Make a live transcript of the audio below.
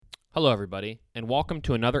Hello, everybody, and welcome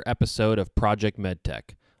to another episode of Project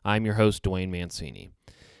MedTech. I'm your host, Dwayne Mancini.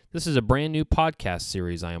 This is a brand new podcast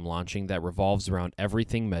series I am launching that revolves around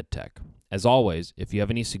everything MedTech. As always, if you have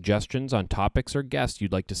any suggestions on topics or guests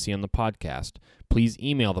you'd like to see on the podcast, please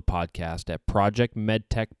email the podcast at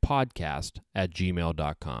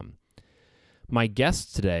projectmedtechpodcast@gmail.com. My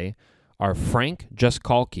guests today are Frank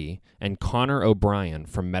Jaskalki and Connor O'Brien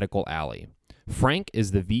from Medical Alley. Frank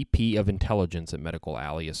is the VP of Intelligence at Medical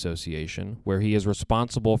Alley Association, where he is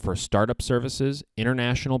responsible for startup services,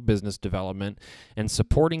 international business development, and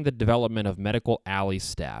supporting the development of Medical Alley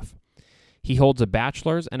staff. He holds a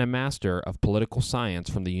bachelor's and a master of political science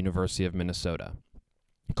from the University of Minnesota.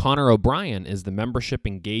 Connor O'Brien is the Membership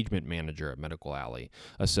Engagement Manager at Medical Alley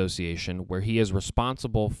Association, where he is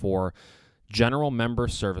responsible for general member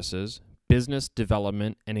services, business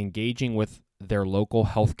development, and engaging with their local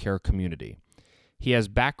healthcare community. He has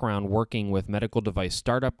background working with medical device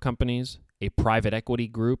startup companies, a private equity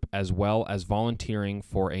group, as well as volunteering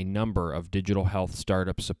for a number of digital health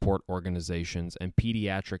startup support organizations and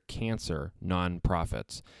pediatric cancer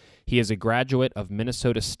nonprofits. He is a graduate of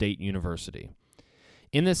Minnesota State University.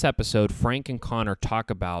 In this episode, Frank and Connor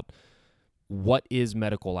talk about what is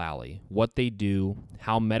Medical Alley, what they do,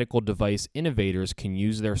 how medical device innovators can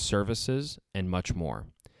use their services, and much more.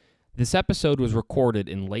 This episode was recorded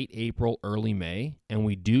in late April, early May, and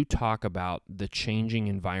we do talk about the changing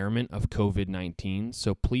environment of COVID-19,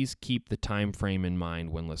 so please keep the time frame in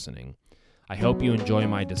mind when listening. I hope you enjoy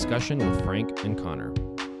my discussion with Frank and Connor.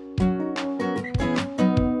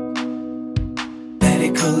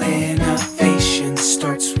 Medical innovation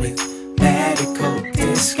starts with medical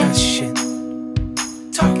discussion.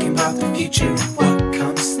 Talking about the future and what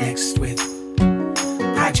comes next with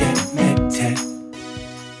Project MedTech.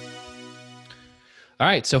 All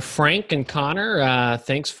right, so Frank and Connor,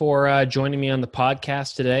 thanks for joining me on the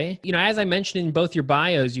podcast today. You know, as I mentioned in both your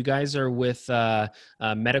bios, you guys are with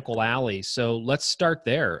Medical Alley. So let's start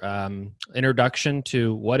there. Introduction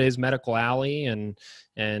to what is Medical Alley, and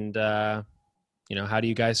how do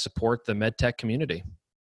you guys support the medtech community?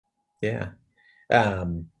 Yeah.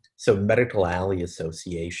 So Medical Alley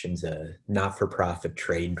Association's a not-for-profit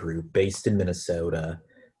trade group based in Minnesota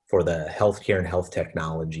for the healthcare and health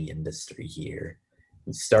technology industry here.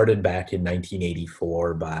 It started back in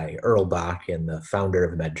 1984 by Earl Bakken, the founder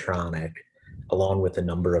of Medtronic, along with a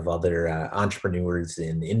number of other entrepreneurs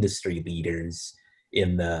and industry leaders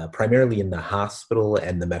primarily in the hospital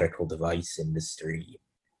and the medical device industry.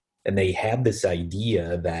 And they had this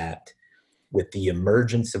idea that with the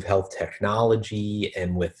emergence of health technology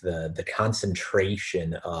and with the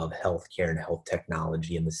concentration of healthcare and health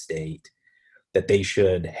technology in the state, that they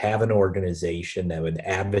should have an organization that would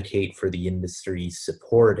advocate for the industry,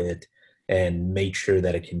 support it, and make sure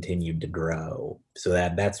that it continued to grow. So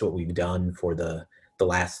that's what we've done for the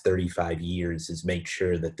last 35 years, is make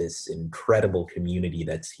sure that this incredible community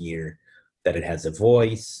that's here, that it has a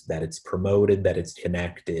voice, that it's promoted, that it's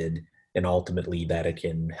connected, and ultimately that it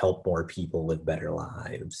can help more people live better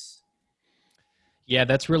lives. Yeah,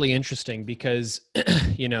 that's really interesting because,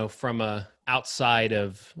 from outside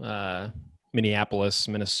of Minneapolis,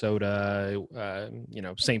 Minnesota,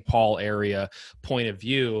 St. Paul area point of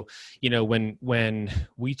view, when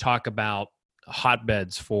we talk about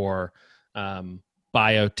hotbeds for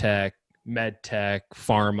biotech, medtech,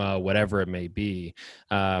 pharma, whatever it may be,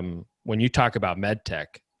 when you talk about medtech,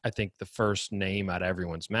 I think the first name out of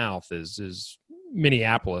everyone's mouth is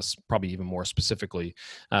Minneapolis, probably even more specifically.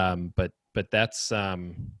 But that's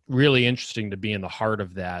really interesting to be in the heart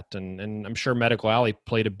of that. And I'm sure Medical Alley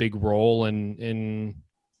played a big role in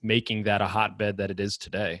making that a hotbed that it is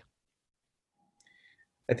today.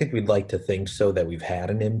 I think we'd like to think so, that we've had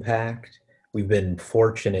an impact. We've been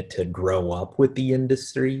fortunate to grow up with the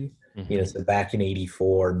industry. Mm-hmm. So back in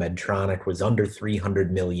 84, Medtronic was under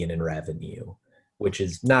 300 million in revenue, which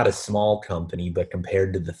is not a small company, but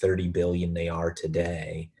compared to the 30 billion they are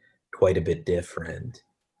today, quite a bit different.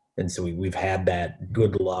 And so we've had that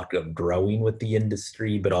good luck of growing with the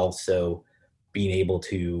industry, but also being able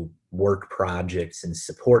to work projects and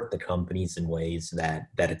support the companies in ways that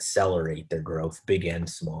accelerate their growth, big and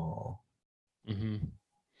small. Mm-hmm.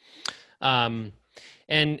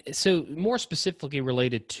 And so more specifically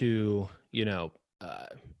related to,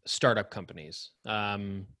 startup companies,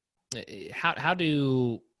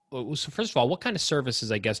 so first of all, what kind of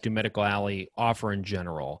services, I guess, do Medical Alley offer in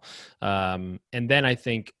general? And then I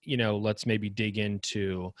think, let's maybe dig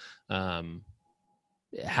into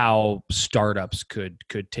how startups could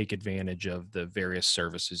take advantage of the various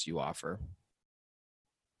services you offer.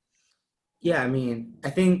 Yeah, I mean, I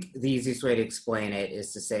think the easiest way to explain it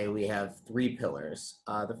is to say we have three pillars.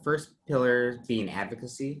 The first pillar being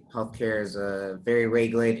advocacy. Healthcare is a very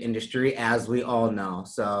regulated industry, as we all know.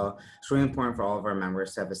 So it's really important for all of our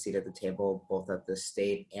members to have a seat at the table, both at the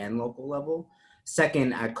state and local level.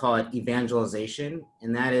 Second, I'd call it evangelization.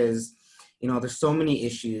 And that is, there's so many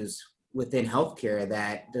issues within healthcare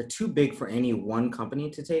that they're too big for any one company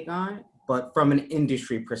to take on. But from an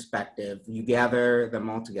industry perspective, you gather them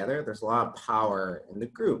all together, there's a lot of power in the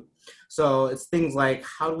group. So it's things like,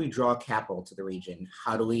 how do we draw capital to the region?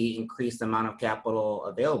 How do we increase the amount of capital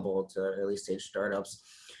available to early stage startups?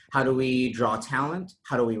 How do we draw talent?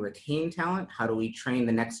 How do we retain talent? How do we train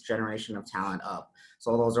the next generation of talent up?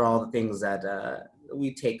 So those are all the things that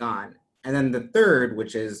we take on. And then the third,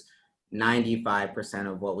 which is 95%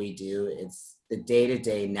 of what we do, it's the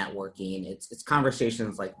day-to-day networking. It's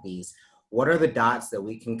conversations like these. What are the dots that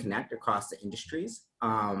we can connect across the industries?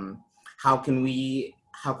 How can we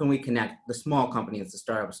connect the small companies, the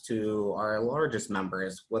startups, to our largest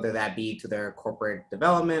members, whether that be to their corporate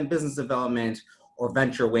development, business development, or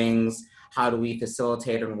venture wings? How do we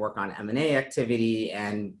facilitate and work on M&A activity,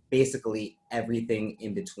 and basically everything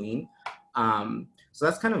in between? So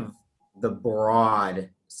that's kind of the broad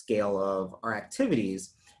scale of our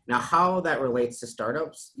activities. Now, how that relates to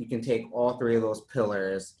startups, you can take all three of those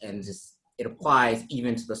pillars and just, it applies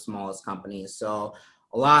even to the smallest companies. So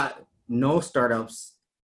no startups,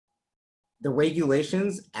 the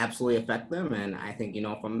regulations absolutely affect them. And I think,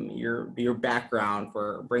 from your background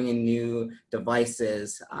for bringing new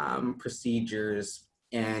devices, procedures,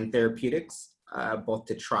 and therapeutics, both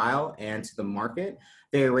to trial and to the market,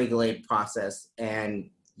 very regulated process. And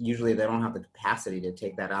usually they don't have the capacity to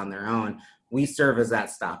take that on their own. We serve as that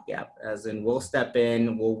stopgap, as in we'll step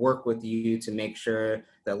in, we'll work with you to make sure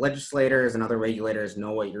that legislators and other regulators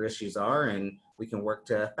know what your issues are, and we can work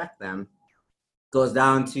to affect them. Goes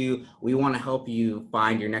down to, we want to help you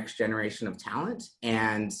find your next generation of talent.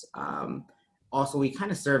 And also we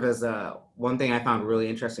kind of serve as one thing I found really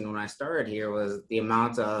interesting when I started here was the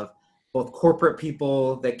amount of both corporate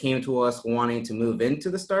people that came to us wanting to move into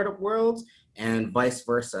the startup world and vice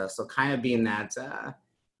versa. So kind of being that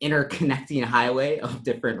interconnecting highway of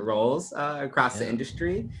different roles across the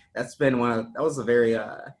industry. That was a very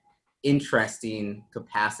interesting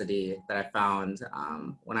capacity that I found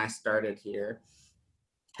when I started here.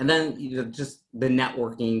 And then just the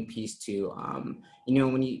networking piece too.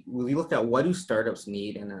 When you look at what do startups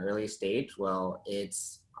need in an early stage, well,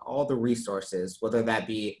 it's all the resources, whether that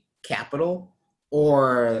be capital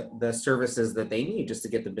or the services that they need just to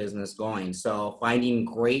get the business going. So finding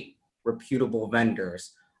great, reputable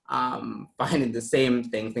vendors, finding the same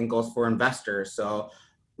thing goes for investors. So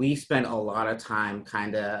we spent a lot of time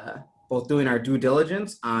kind of both doing our due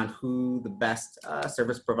diligence on who the best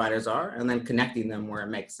service providers are, and then connecting them where it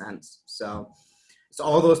makes sense. So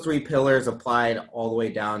all those three pillars applied all the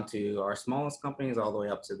way down to our smallest companies, all the way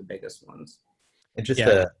up to the biggest ones. And just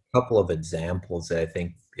a couple of examples that I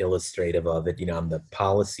think illustrative of it, on the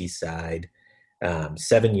policy side,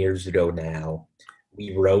 7 years ago now,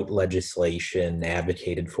 we wrote legislation,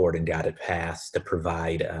 advocated for it, and got it passed to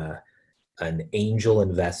provide an angel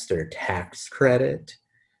investor tax credit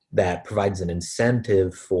that provides an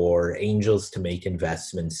incentive for angels to make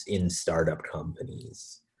investments in startup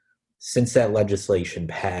companies. Since that legislation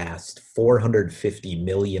passed, $450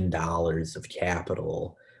 million of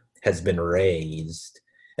capital has been raised,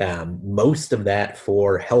 most of that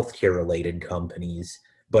for healthcare-related companies,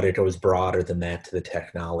 but it goes broader than that to the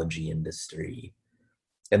technology industry.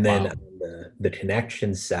 And then on the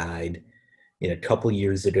connection side, a couple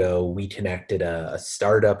years ago, we connected a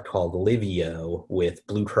startup called Livio with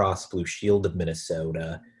Blue Cross Blue Shield of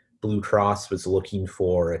Minnesota. Blue Cross was looking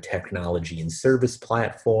for a technology and service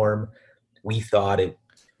platform. We thought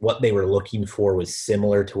what they were looking for was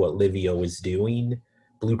similar to what Livio was doing.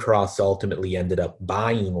 Blue Cross ultimately ended up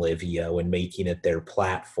buying Livio and making it their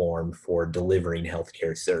platform for delivering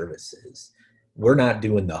healthcare services. We're not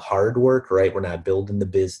doing the hard work, right? We're not building the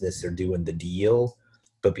business or doing the deal.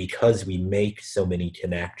 But because we make so many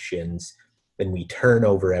connections and we turn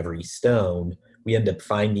over every stone, we end up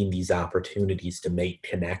finding these opportunities to make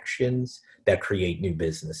connections that create new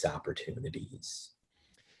business opportunities.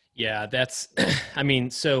 Yeah,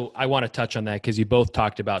 so I want to touch on that because you both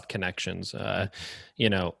talked about connections. That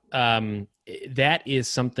is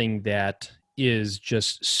something that is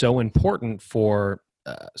just so important for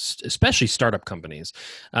especially startup companies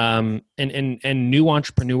and new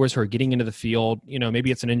entrepreneurs who are getting into the field. Maybe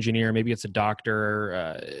it's an engineer, maybe it's a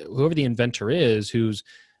doctor, whoever the inventor is, who's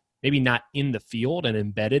maybe not in the field and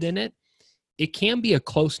embedded in it. It can be a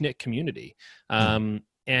close-knit community. And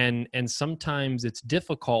and sometimes it's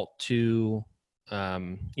difficult to,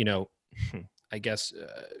 you know, I guess,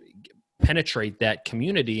 penetrate that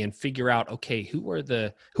community and figure out, okay, who are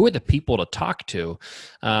the people to talk to.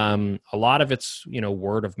 A lot of it's, you know,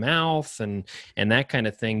 word of mouth and that kind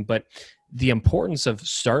of thing. But the importance of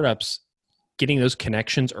startups getting those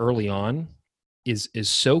connections early on is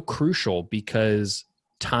so crucial, because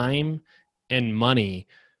time and money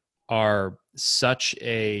are such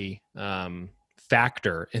a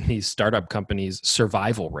factor in these startup companies'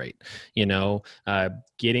 survival rate. You know,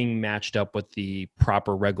 getting matched up with the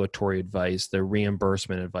proper regulatory advice, the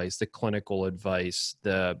reimbursement advice, the clinical advice,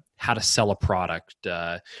 the how to sell a product,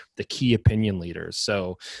 the key opinion leaders.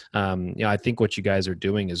 So, you know, I think what you guys are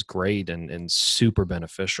doing is great and super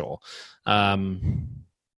beneficial.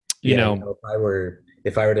 You know,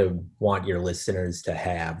 if I were to want your listeners to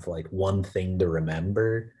have like one thing to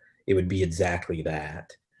remember, it would be exactly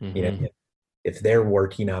that. You know, if they're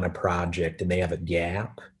working on a project and they have a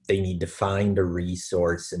gap, they need to find a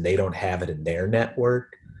resource and they don't have it in their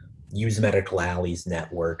network, use Medical Alley's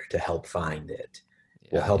network to help find it.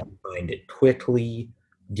 We'll help you find it quickly,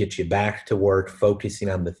 get you back to work,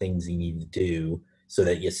 focusing on the things you need to do so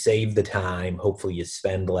that you save the time, hopefully you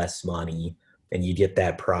spend less money, and you get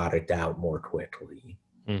that product out more quickly.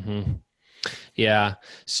 Yeah.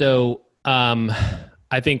 So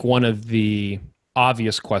I think one of the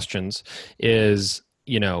obvious questions is,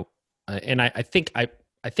 you know, and I think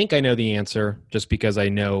I know the answer, just because I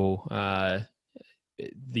know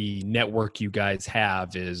the network you guys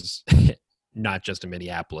have is not just in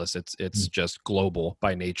Minneapolis. It's just global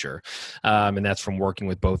by nature. And that's from working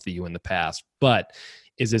with both of you in the past. But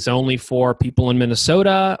is this only for people in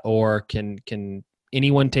Minnesota, or can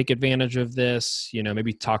anyone take advantage of this? You know,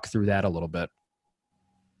 maybe talk through that a little bit.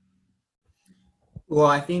 Well,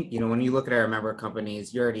 I think, you know, when you look at our member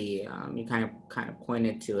companies, you already you kind of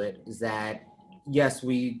pointed to it, is that yes,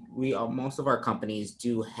 we most of our companies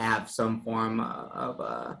do have some form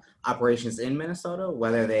of operations in Minnesota,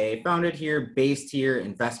 whether they founded here, based here,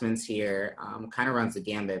 investments here, kind of runs the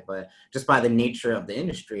gambit. But just by the nature of the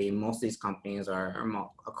industry, most of these companies are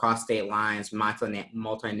across state lines,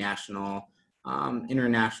 multinational,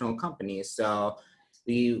 international companies. So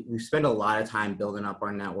we spend a lot of time building up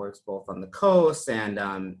our networks, both on the coast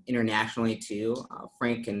and internationally too.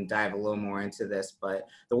 Frank can dive a little more into this, but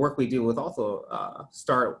the work we do with also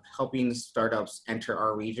helping startups enter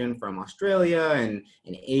our region from Australia and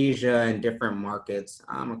Asia and different markets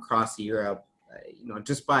across Europe, you know,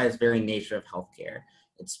 just by its very nature of healthcare,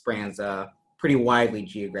 it spans pretty widely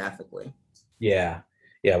geographically. Yeah.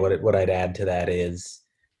 What I'd add to that is,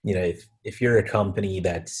 you know, if you're a company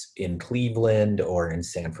that's in Cleveland or in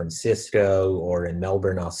San Francisco or in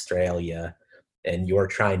Melbourne, Australia, and you're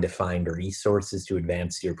trying to find resources to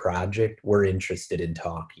advance your project, we're interested in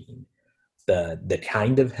talking. The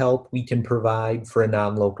kind of help we can provide for a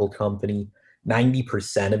non-local company,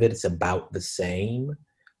 90% of it is about the same.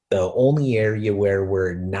 The only area where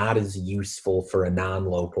we're not as useful for a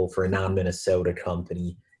non-Minnesota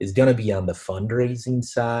company is going to be on the fundraising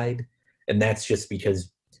side. And that's just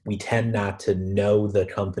because we tend not to know the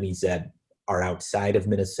companies that are outside of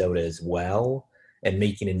Minnesota as well. And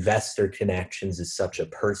making investor connections is such a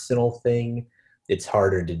personal thing, it's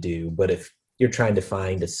harder to do. But if you're trying to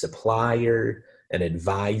find a supplier, an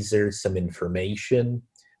advisor, some information,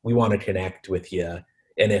 we want to connect with you.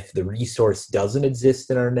 And if the resource doesn't exist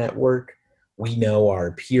in our network, we know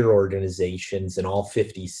our peer organizations in all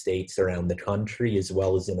 50 states around the country, as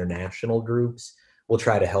well as international groups. We'll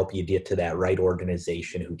try to help you get to that right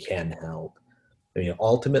organization who can help. I mean,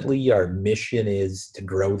 ultimately, our mission is to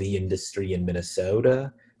grow the industry in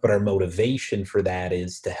Minnesota, but our motivation for that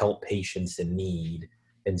is to help patients in need.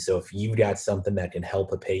 And so if you've got something that can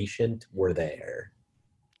help a patient, we're there.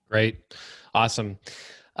 Great. Awesome.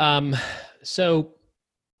 So,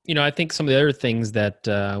 you know, I think some of the other things that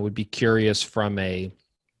would be curious from a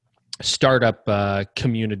startup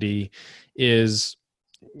community is,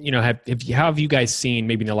 you know, how have you guys seen,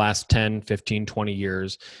 maybe in the last 10, 15, 20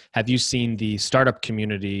 years, have you seen the startup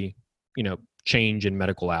community, you know, change in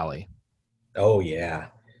Medical Alley? Oh, yeah.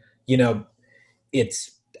 You know,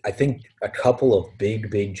 I think a couple of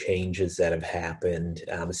big changes that have happened,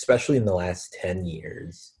 especially in the last 10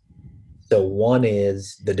 years. So one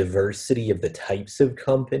is the diversity of the types of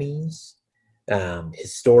companies.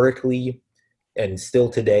 Historically, and still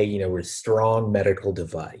today, you know, we're strong medical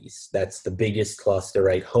device. That's the biggest cluster,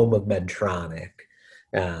 right? Home of Medtronic,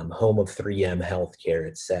 home of 3M Healthcare,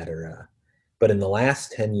 et cetera. But in the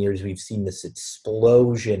last 10 years, we've seen this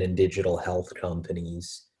explosion in digital health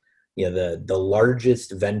companies. The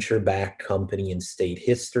largest venture-backed company in state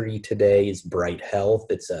history today is Bright Health.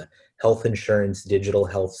 It's a health insurance digital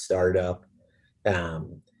health startup.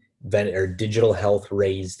 Digital health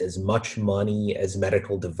raised as much money as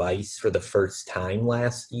medical device for the first time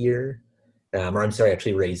last year.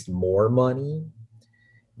 Actually raised more money.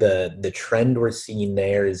 The trend we're seeing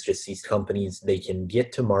there is just these companies, they can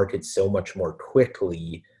get to market so much more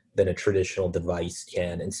quickly than a traditional device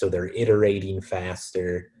can. And so they're iterating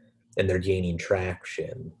faster and they're gaining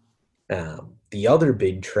traction. The other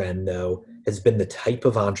big trend, though, has been the type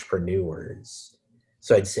of entrepreneurs.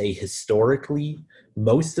 So I'd say historically,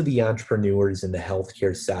 most of the entrepreneurs in the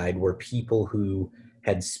healthcare side were people who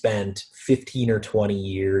had spent 15 or 20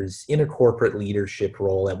 years in a corporate leadership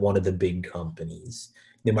role at one of the big companies.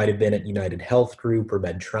 They might have been at United Health Group or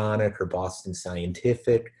Medtronic or Boston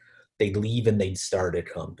Scientific. They'd leave and they'd start a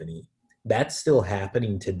company. That's still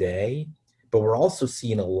happening today, but we're also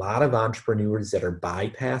seeing a lot of entrepreneurs that are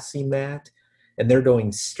bypassing that, and they're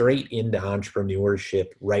going straight into entrepreneurship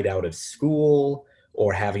right out of school,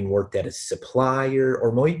 or having worked at a supplier,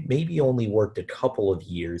 or maybe only worked a couple of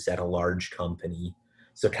years at a large company.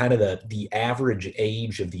 So kind of the average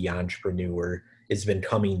age of the entrepreneur has been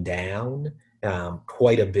coming down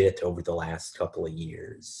quite a bit over the last couple of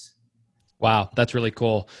years. Wow, that's really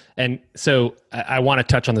cool. And so I want to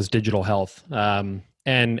touch on this digital health. And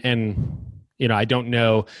I don't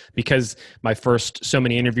know, because my first so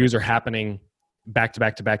many interviews are happening back to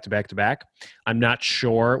back to back to back to back. I'm not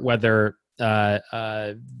sure whether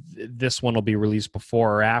this one will be released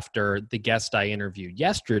before or after the guest I interviewed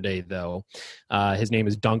yesterday, though. His name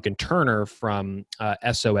is Duncan Turner from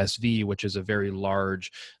SOSV, which is a very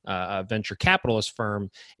large venture capitalist firm,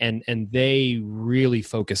 and they really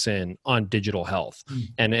focus in on digital health.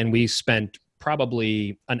 And we spent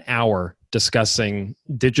probably an hour discussing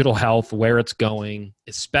digital health, where it's going,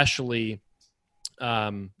 especially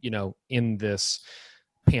in this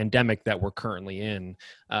pandemic that we're currently in,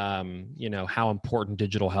 how important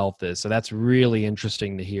digital health is. So that's really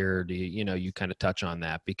interesting to hear. You kind of touch on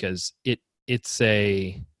that, because I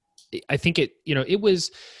think it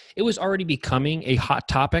was already becoming a hot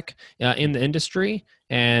topic in the industry.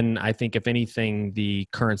 And I think, if anything, the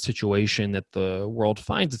current situation that the world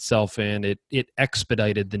finds itself in, it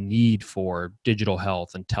expedited the need for digital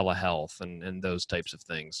health and telehealth and those types of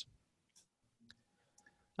things.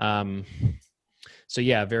 So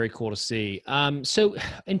yeah, very cool to see. So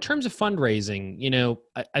in terms of fundraising,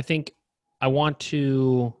 I think I want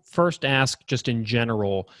to first ask, just in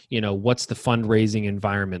general, what's the fundraising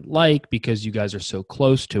environment like, because you guys are so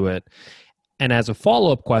close to it. And as a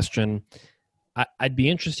follow-up question, I'd be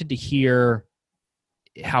interested to hear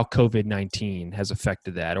how COVID-19 has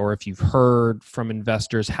affected that, or if you've heard from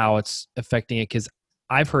investors how it's affecting it, because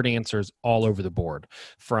I've heard answers all over the board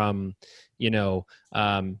from, no,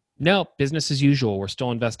 business as usual, we're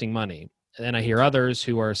still investing money. And then I hear others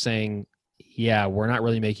who are saying, yeah, we're not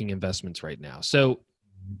really making investments right now. So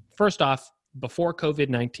first off, before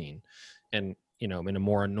COVID-19 and, in a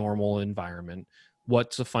more normal environment,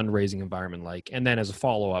 what's the fundraising environment like? And then as a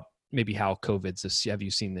follow-up, maybe how have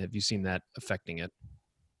you seen that affecting it?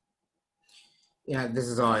 Yeah, this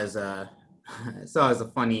is always it's always a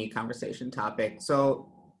funny conversation topic.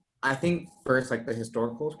 So I think first, like the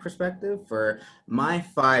historical perspective, for my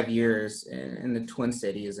 5 years in the Twin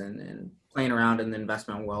Cities and playing around in the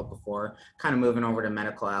investment world before kind of moving over to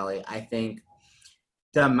Medical Alley, I think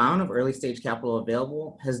the amount of early stage capital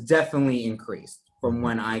available has definitely increased from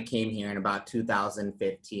when I came here in about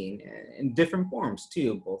 2015 in different forms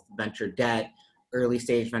too, both venture debt, early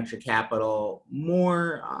stage venture capital,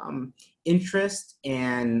 more interest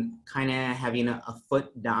and kind of having a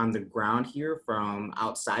foot on the ground here from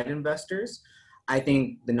outside investors. I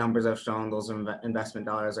think the numbers have shown those investment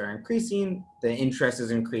dollars are increasing. The interest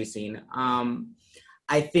is increasing.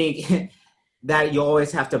 I think that you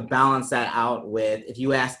always have to balance that out with, if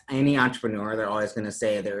you ask any entrepreneur, they're always going to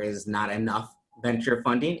say there is not enough venture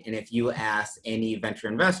funding. And if you ask any venture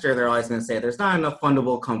investor, they're always going to say there's not enough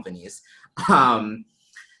fundable companies.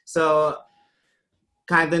 So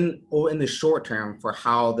kind of in the short term for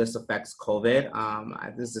how this affects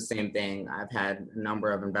COVID, this is the same thing. I've had a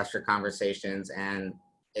number of investor conversations and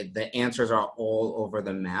the answers are all over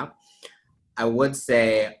the map. I would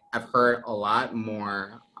say I've heard a lot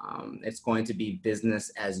more. It's going to be business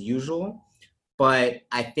as usual, but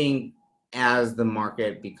I think as the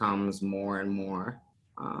market becomes more and more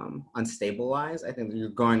unstabilized, I think you're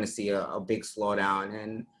going to see a big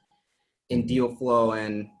slowdown in deal flow,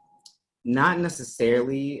 and not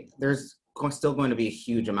necessarily, there's still going to be a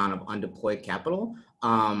huge amount of undeployed capital,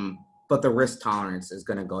 but the risk tolerance is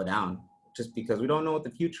going to go down just because we don't know what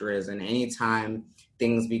the future is. And anytime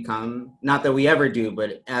things become, not that we ever do,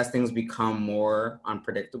 but as things become more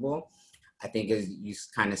unpredictable, I think as you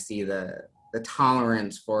kind of see the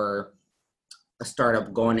tolerance for a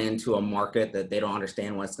startup going into a market that they don't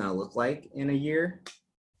understand what it's going to look like in a year,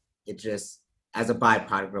 it just, as a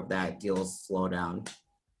byproduct of that, deals slow down.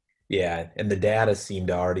 Yeah, and the data seemed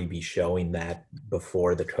to already be showing that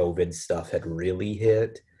before the COVID stuff had really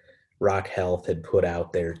hit. Rock Health had put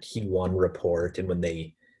out their Q1 report, and when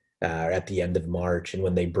they at the end of March, and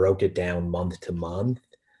when they broke it down month to month,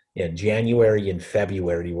 January and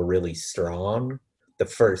February were really strong. The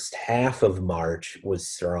first half of March was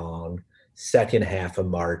strong. Second half of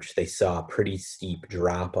March, they saw a pretty steep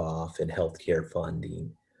drop off in healthcare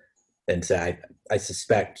funding. And so I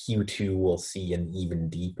suspect Q2 will see an even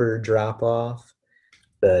deeper drop off.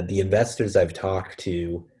 The investors I've talked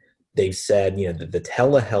to, they've said, the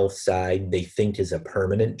telehealth side they think is a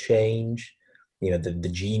permanent change. The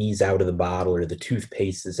genie's out of the bottle, or the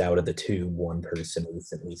toothpaste is out of the tube, one person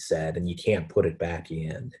recently said, and you can't put it back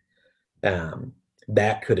in.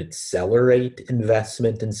 That could accelerate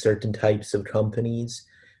investment in certain types of companies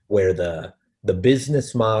where the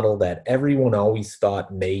business model that everyone always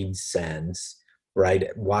thought made sense, right?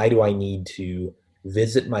 Why do I need to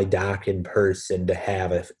visit my doc in person to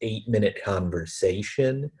have an 8-minute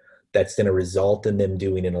conversation that's going to result in them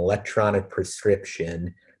doing an electronic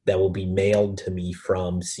prescription that will be mailed to me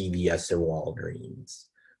from CVS or Walgreens,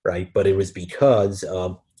 right? But it was because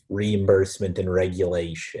of reimbursement and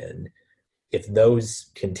regulation. If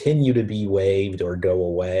those continue to be waived or go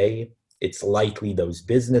away, it's likely those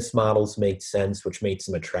business models make sense, which makes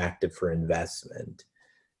them attractive for investment.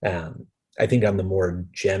 I think on the more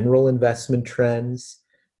general investment trends,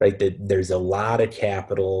 right, that there's a lot of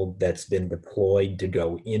capital that's been deployed to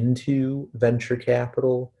go into venture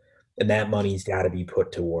capital, and that money's got to be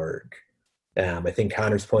put to work. I think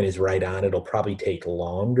Connor's point is right on. It'll probably take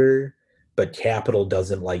longer, but capital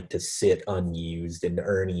doesn't like to sit unused and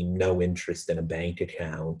earning no interest in a bank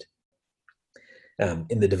account.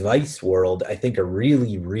 In the device world, I think a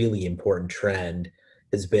really, really important trend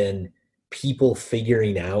has been people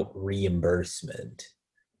figuring out reimbursement.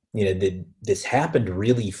 This happened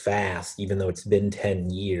really fast, even though it's been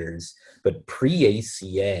 10 years, but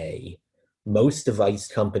pre-ACA, most device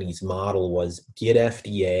companies' model was get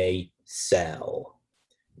FDA, sell.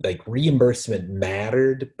 Like, reimbursement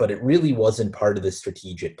mattered, but it really wasn't part of the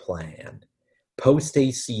strategic plan.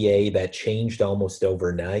 Post-ACA, that changed almost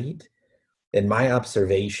overnight. And my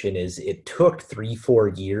observation is it took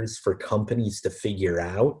 3-4 years for companies to figure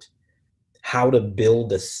out how to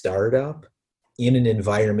build a startup in an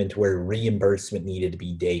environment where reimbursement needed to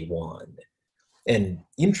be day one. And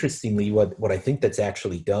interestingly, what I think that's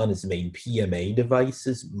actually done is made PMA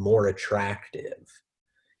devices more attractive.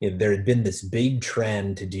 There had been this big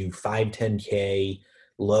trend to do 510K,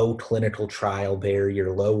 low clinical trial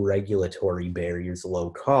barrier, low regulatory barriers, low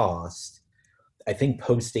cost. I think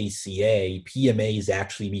post-ACA, PMAs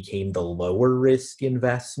actually became the lower risk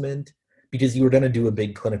investment because you were going to do a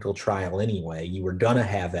big clinical trial anyway. You were going to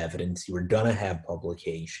have evidence. You were going to have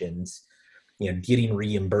publications. Getting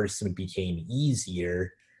reimbursement became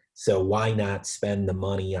easier. So why not spend the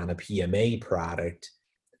money on a PMA product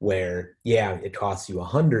where, yeah, it costs you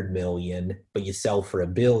 $100 million, but you sell for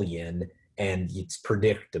 $1 billion and it's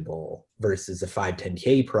predictable, versus a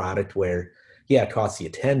 510K product where, yeah, it costs you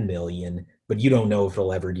 $10 million, but you don't know if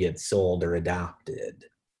it'll ever get sold or adopted.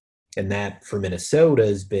 And that for Minnesota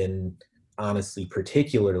has been honestly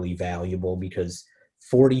particularly valuable because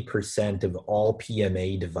 40% of all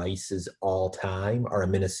PMA devices all time are a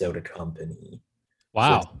Minnesota company.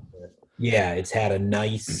 Wow. So it's had a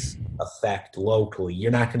nice effect locally.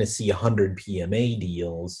 You're not going to see 100 PMA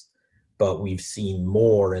deals, but we've seen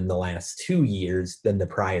more in the last 2 years than the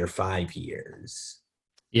prior 5 years.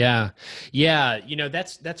 Yeah.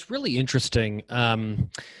 That's really interesting.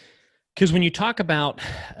 Because when you talk about,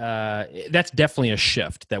 that's definitely a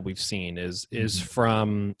shift that we've seen is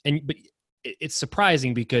from, but it's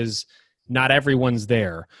surprising because not everyone's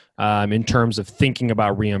there in terms of thinking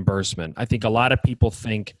about reimbursement. I think a lot of people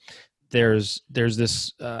think there's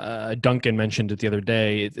this, Duncan mentioned it the other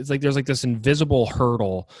day. It's like, there's like this invisible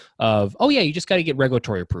hurdle of, oh yeah, you just got to get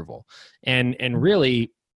regulatory approval. And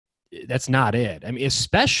really, that's not it. I mean,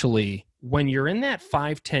 especially when you're in that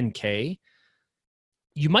 510K,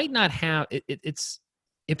 you might not have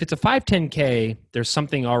if it's a 510K, there's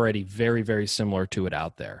something already very, very similar to it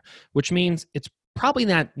out there, which means it's probably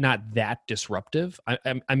not that disruptive.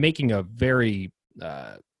 I'm making a very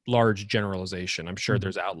large generalization. I'm sure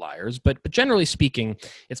there's outliers, but generally speaking,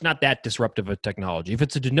 it's not that disruptive a technology. If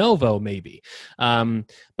it's a de novo, maybe.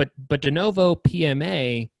 But de novo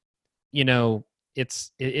PMA, you know, it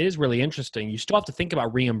is really interesting. You still have to think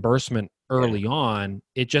about reimbursement early on.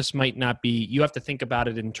 It just might not be, you have to think about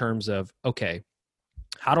it in terms of, okay,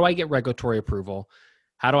 how do I get regulatory approval?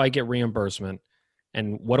 How do I get reimbursement?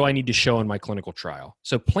 And what do I need to show in my clinical trial?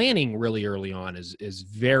 So planning really early on is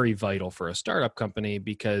very vital for a startup company,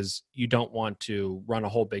 because you don't want to run a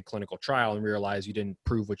whole big clinical trial and realize you didn't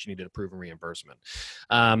prove what you needed to prove in reimbursement.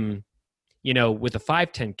 You know, with a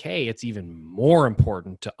 510K, it's even more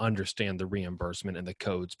important to understand the reimbursement and the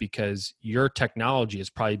codes, because your technology is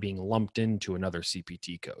probably being lumped into another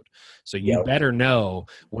CPT code. So you better know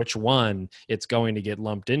which one it's going to get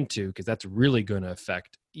lumped into, because that's really going to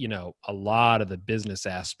affect, you know, a lot of the business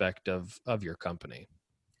aspect of your company.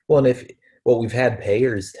 Well, and if what we've had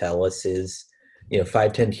payers tell us is, you know,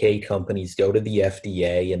 510K companies go to the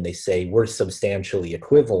FDA and they say we're substantially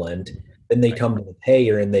equivalent. Then they come to the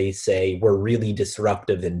payer and they say we're really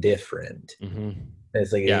disruptive and different. Mm-hmm. And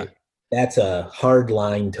it's like, that's a hard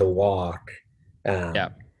line to walk. You know,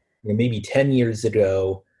 maybe 10 years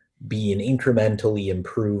ago, an incremental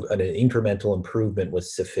improvement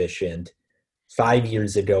was sufficient. 5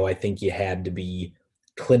 years ago, I think you had to be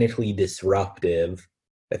clinically disruptive.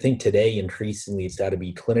 I think today, increasingly, it's got to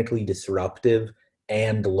be clinically disruptive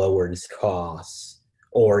and lowers costs,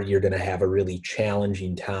 or you're going to have a really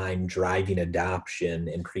challenging time driving adoption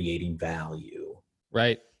and creating value.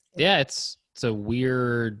 Right. Yeah, it's a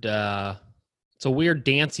weird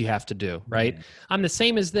dance you have to do, right? Yeah. I'm the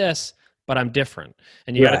same as this, but I'm different.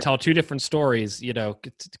 And you got to tell two different stories, you know,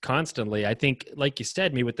 constantly. I think, like you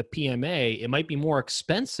said, me with the PMA, it might be more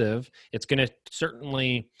expensive. It's going to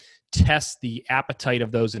certainly test the appetite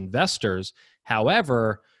of those investors.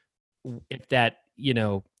 However, if that, you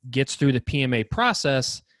know, gets through the PMA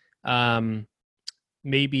process,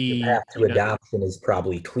 maybe the path to adoption is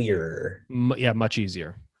probably clearer. Much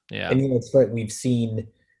easier. Yeah. And you know, it's like we've seen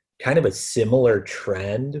kind of a similar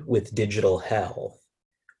trend with digital health.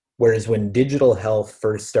 Whereas when digital health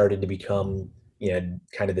first started to become, you know,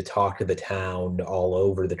 kind of the talk of the town all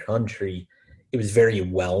over the country, it was very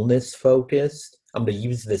wellness focused. I'm going to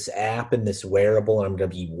use this app and this wearable and I'm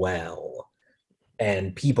going to be well.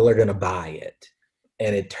 And people are going to buy it.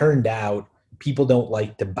 And it turned out people don't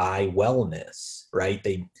like to buy wellness, right?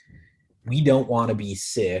 We don't want to be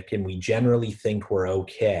sick, and we generally think we're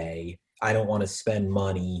okay. I don't want to spend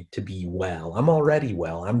money to be well. I'm already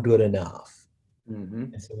well. I'm good enough.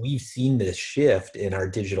 Mm-hmm. And so we've seen this shift in our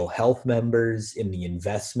digital health members, in the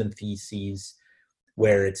investment theses,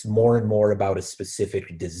 where it's more and more about a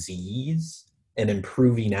specific disease and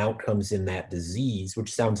improving outcomes in that disease,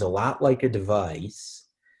 which sounds a lot like a device.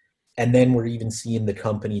 And then we're even seeing the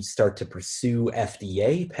companies start to pursue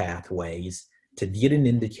FDA pathways to get an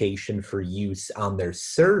indication for use on their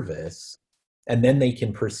service, and then they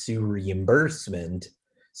can pursue reimbursement.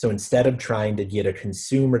 So instead of trying to get a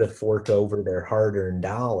consumer to fork over their hard-earned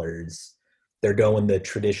dollars, they're going the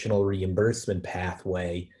traditional reimbursement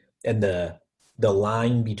pathway, and the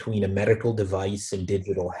line between a medical device and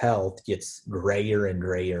digital health gets grayer and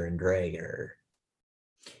grayer and grayer.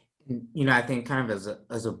 You know, I think kind of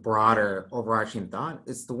as a broader overarching thought,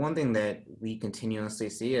 it's the one thing that we continuously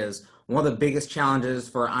see is one of the biggest challenges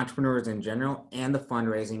for entrepreneurs in general and the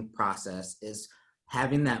fundraising process is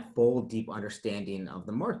having that full, deep understanding of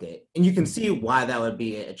the market. And you can see why that would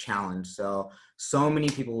be a challenge. So many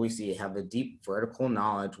people we see have a deep vertical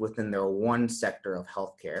knowledge within their one sector of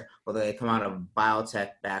healthcare, whether they come out of a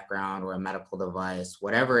biotech background or a medical device,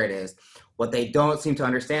 whatever it is. What they don't seem to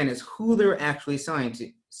understand is who they're actually selling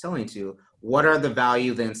to, what are the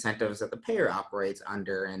value, the incentives that the payer operates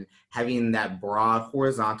under, and having that broad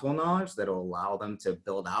horizontal knowledge that will allow them to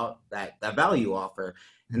build out that value offer.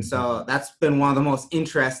 And so that's been one of the most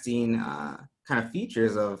interesting kind of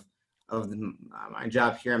features of my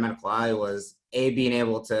job here at Medical Alley was being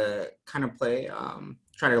able to kind of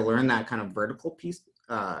try to learn that kind of vertical piece,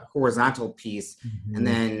 horizontal piece, and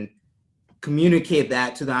then communicate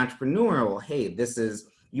that to the entrepreneur. Well, hey,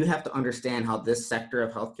 you have to understand how this sector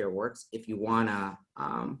of healthcare works if you want to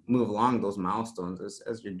move along those milestones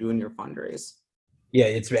as you're doing your fundraise. Yeah,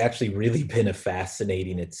 it's actually really been a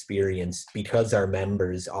fascinating experience because our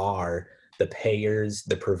members are the payers,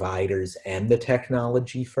 the providers, and the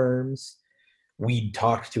technology firms. We'd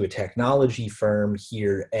talk to a technology firm,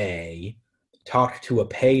 hear A, talk to a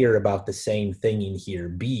payer about the same thing and hear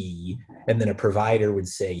B, and then a provider would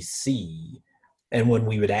say C. And when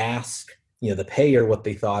we would ask, the payer what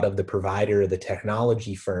they thought of the provider or the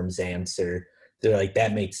technology firm's answer, they're like,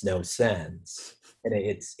 that makes no sense. And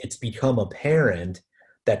it's become apparent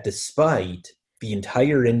that despite the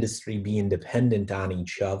entire industry being dependent on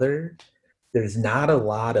each other, there's not a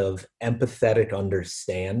lot of empathetic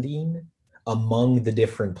understanding among the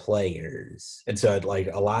different players. And so like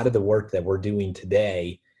a lot of the work that we're doing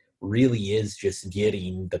today really is just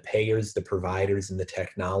getting the payers, the providers, and the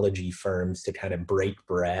technology firms to kind of break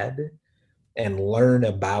bread and learn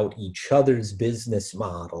about each other's business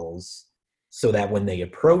models so that when they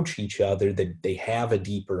approach each other, that they have a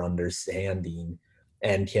deeper understanding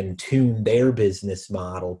and can tune their business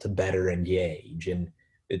model to better engage. And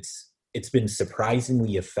it's been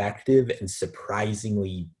surprisingly effective and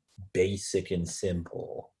surprisingly basic and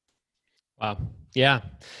simple. Wow. Yeah.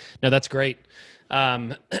 No, that's great.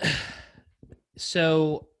 Um,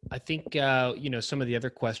 so I think, some of the other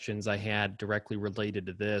questions I had directly related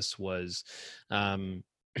to this was,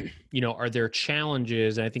 are there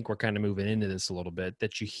challenges, and I think we're kind of moving into this a little bit,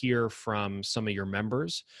 that you hear from some of your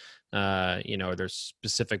members? Are there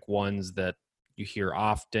specific ones that you hear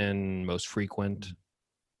often, most frequent?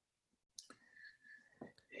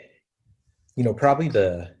 Probably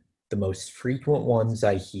the most frequent ones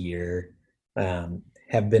I hear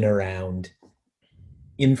have been around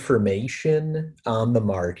information on the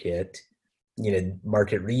market.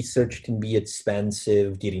 Market research can be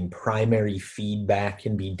expensive, getting primary feedback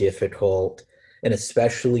can be difficult, and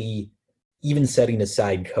especially even setting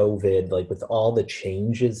aside COVID, like with all the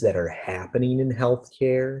changes that are happening in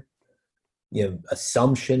healthcare,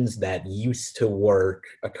 assumptions that used to work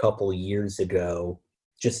a couple years ago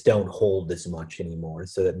just don't hold as much anymore.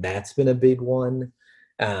 So that's been a big one.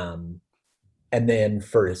 And then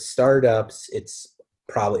for startups, it's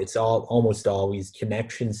almost always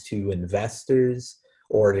connections to investors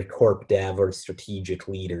or to corp dev or strategic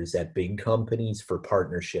leaders at big companies for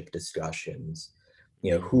partnership discussions.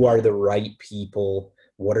 Who are the right people?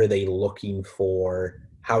 What are they looking for?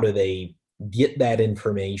 How do they get that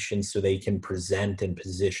information so they can present and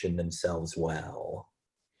position themselves well?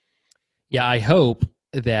 Yeah, I hope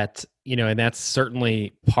that, and that's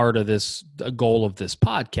certainly part of this, a goal of this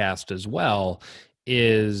podcast as well,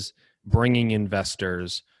 is bringing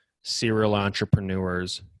investors, serial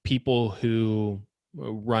entrepreneurs, people who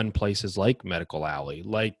run places like Medical Alley,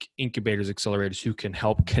 like incubators, accelerators, who can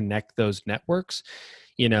help connect those networks.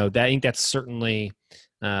 I think that's certainly,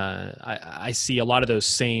 I see a lot of those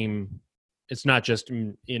same. It's not just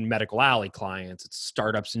in Medical Alley clients, it's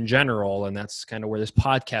startups in general. And that's kind of where this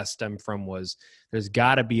podcast stemmed from, was there's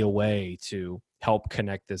got to be a way to help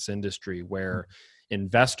connect this industry where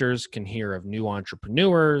investors can hear of new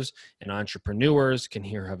entrepreneurs and entrepreneurs can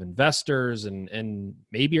hear of investors, and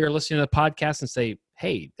maybe you're listening to the podcast and say,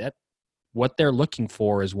 hey, that what they're looking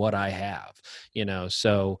for is what I have,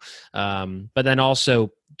 so, but then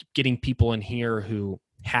also getting people in here who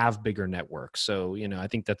have bigger networks. So, I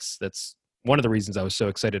think that's one of the reasons I was so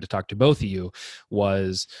excited to talk to both of you,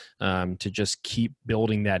 was to just keep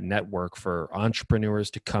building that network for entrepreneurs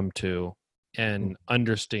to come to and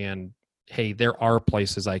understand, hey, there are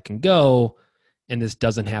places I can go, and this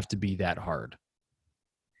doesn't have to be that hard.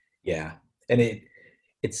 Yeah. And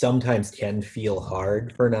it sometimes can feel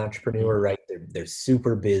hard for an entrepreneur, right? They're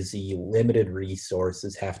super busy, limited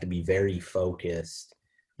resources, have to be very focused.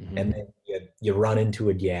 Mm-hmm. And then you run into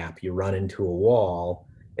a gap, you run into a wall,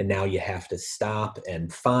 and now you have to stop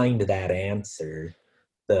and find that answer.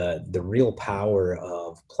 The real power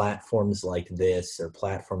of platforms like this, or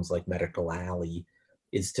platforms like Medical Alley,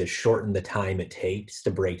 is to shorten the time it takes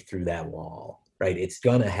to break through that wall, right? It's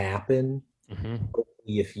gonna happen. Mm-hmm.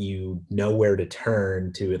 If you know where to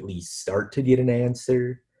turn to at least start to get an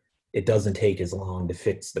answer, it doesn't take as long to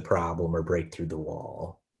fix the problem or break through the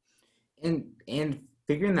wall. And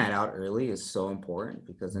figuring that out early is so important,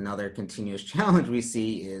 because another continuous challenge we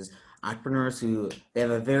see is entrepreneurs who, they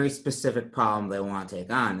have a very specific problem they want to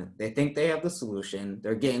take on. They think they have the solution,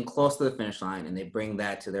 they're getting close to the finish line, and they bring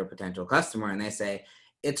that to their potential customer and they say,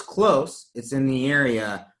 it's close, it's in the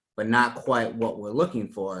area, but not quite what we're looking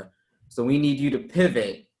for. So we need you to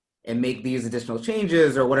pivot and make these additional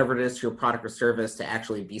changes or whatever it is to your product or service to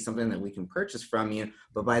actually be something that we can purchase from you.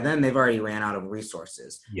 But by then they've already ran out of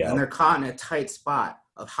resources. Yep. And they're caught in a tight spot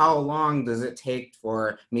of how long does it take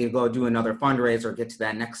for me to go do another fundraiser or get to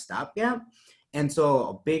that next stopgap. And so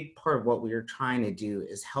a big part of what we're trying to do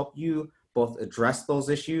is help you both address those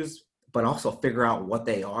issues, but also figure out what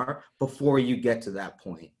they are before you get to that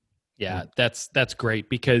point. Yeah, that's great,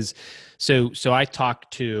 because so I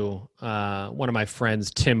talked to one of my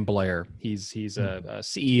friends, Tim Blair. He's a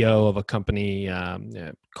CEO of a company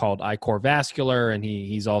called iCore Vascular, and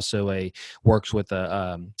he's also works with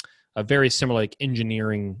a a very similar like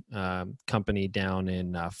engineering company down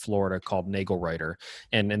in Florida called Nagelwriter,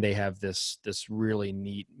 and they have this really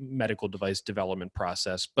neat medical device development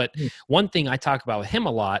process. But one thing I talk about with him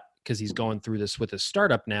a lot, because he's going through this with his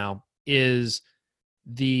startup now, is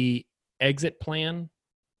the exit plan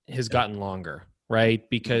has gotten longer, right?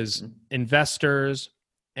 Because investors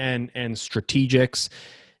and strategics,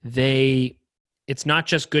 it's not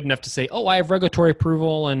just good enough to say, oh, I have regulatory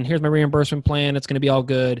approval and here's my reimbursement plan, it's going to be all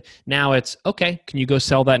good. Now it's, okay, can you go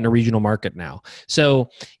sell that in a regional market now? So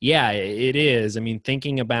yeah, it is. I mean,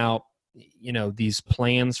 thinking about, these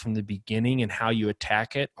plans from the beginning and how you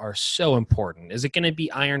attack it are so important. Is it going to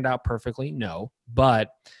be ironed out perfectly? No. But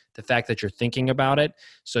the fact that you're thinking about it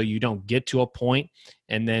so you don't get to a point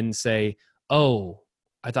and then say, oh,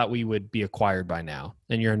 I thought we would be acquired by now.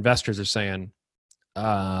 And your investors are saying,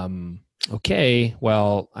 okay,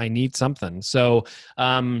 well, I need something. So,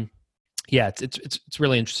 yeah, it's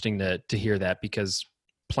really interesting to hear that, because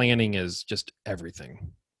planning is just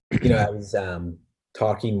everything. I was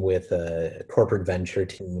talking with a corporate venture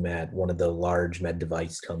team at one of the large med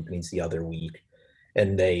device companies the other week,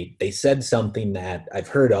 and they said something that I've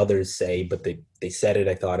heard others say, but they said it,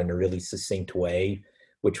 I thought, in a really succinct way,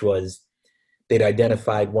 which was they'd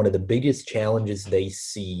identified one of the biggest challenges they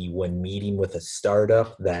see when meeting with a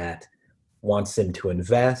startup that wants them to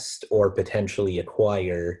invest or potentially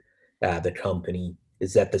acquire the company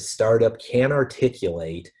is that the startup can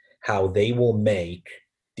articulate how they will make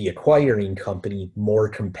the acquiring company more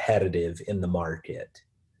competitive in the market.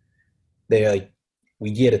 They're like,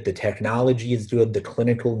 we get it, the technology is good, the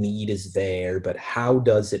clinical need is there, but how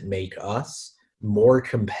does it make us more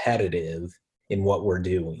competitive in what we're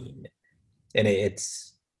doing? And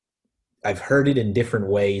I've heard it in different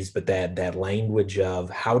ways, but that language of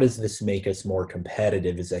how does this make us more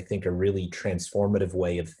competitive is, I think, a really transformative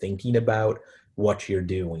way of thinking about what you're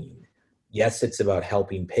doing. Yes, it's about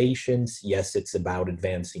helping patients. Yes, it's about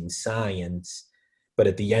advancing science. But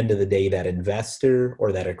at the end of the day, that investor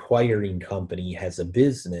or that acquiring company has a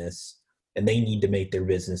business, and they need to make their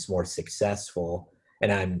business more successful.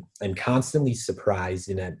 And I'm constantly surprised,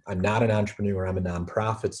 and I'm not an entrepreneur, I'm a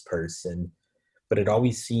nonprofits person, but it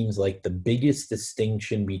always seems like the biggest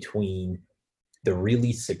distinction between the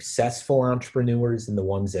really successful entrepreneurs and the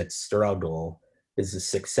ones that struggle is the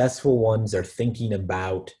successful ones are thinking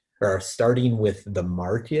about or are starting with the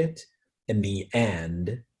market and the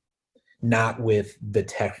end, not with the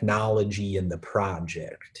technology and the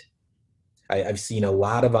project. I've seen a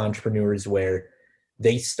lot of entrepreneurs where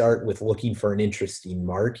they start with looking for an interesting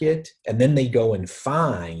market, and then they go and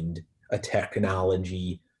find a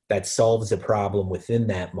technology that solves a problem within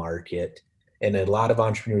that market. And a lot of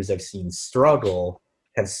entrepreneurs I've seen struggle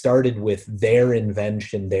have started with their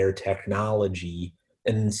invention, their technology,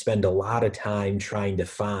 and then spend a lot of time trying to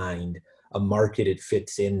find a market it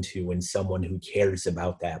fits into and someone who cares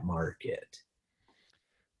about that market.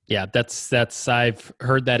 Yeah, that's I've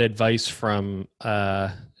heard that advice from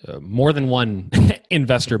more than one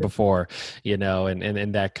investor before,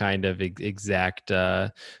 and that kind of exact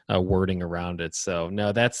wording around it. So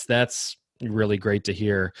no, that's really great to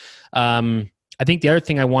hear. I think the other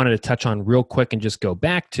thing I wanted to touch on real quick and just go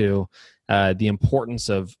back to the importance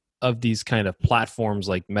of these kind of platforms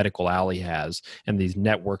like Medical Alley has, and these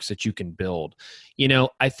networks that you can build.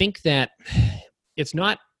 I think that it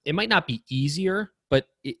might not be easier, but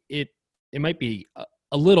it might be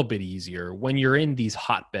a little bit easier when you're in these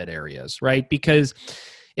hotbed areas, right? Because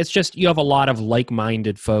it's just, you have a lot of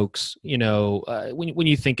like-minded folks. When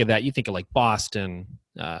you think of that, you think of like Boston,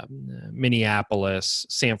 Minneapolis,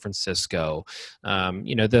 San Francisco.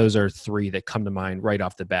 Those are three that come to mind right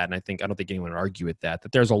off the bat. And I don't think anyone would argue with that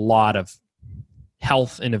there's a lot of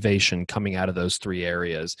health innovation coming out of those three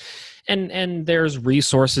areas. And there's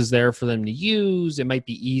resources there for them to use. It might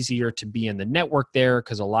be easier to be in the network there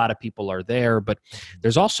because a lot of people are there, but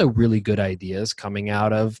there's also really good ideas coming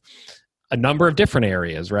out of a number of different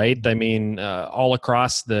areas, right? I mean, all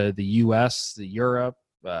across the US, the Europe,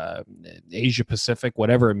 Asia Pacific,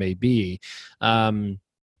 whatever it may be. So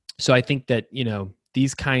I think that,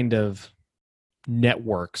 these kind of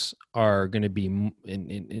networks are going to be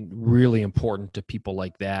really important to people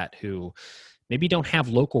like that who maybe don't have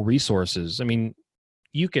local resources. I mean,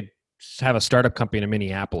 you could have a startup company in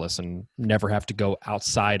Minneapolis and never have to go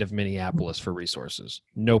outside of Minneapolis for resources.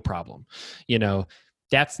 No problem.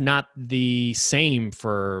 That's not the same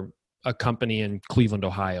for a company in Cleveland,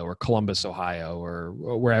 Ohio, or Columbus, Ohio, or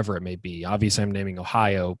wherever it may be. Obviously, I'm naming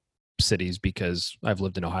Ohio cities because I've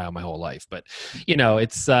lived in Ohio my whole life, but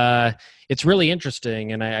it's really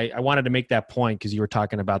interesting. And I wanted to make that point because you were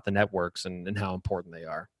talking about the networks and how important they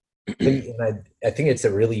are. I think it's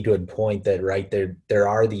a really good point that right there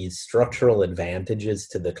are these structural advantages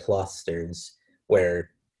to the clusters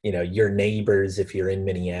where your neighbors, if you're in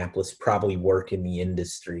Minneapolis, probably work in the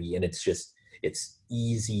industry, and it's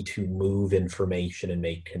easy to move information and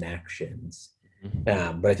make connections.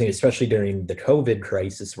 But I think especially during the COVID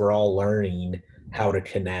crisis, we're all learning how to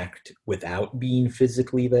connect without being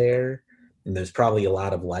physically there, and there's probably a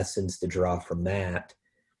lot of lessons to draw from that.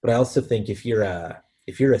 But I also think if you're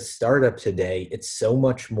a startup today, it's so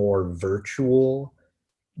much more virtual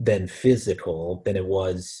than physical than it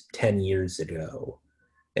was 10 years ago.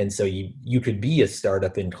 And so you could be a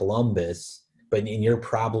startup in Columbus, but and you're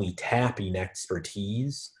probably tapping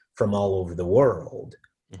expertise from all over the world.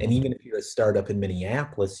 And even if you're a startup in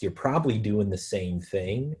Minneapolis, you're probably doing the same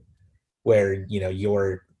thing where,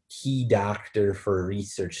 your key doctor for a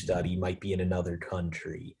research study might be in another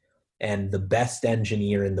country. And the best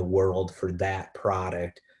engineer in the world for that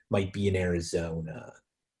product might be in Arizona.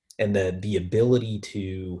 And the ability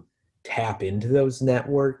to tap into those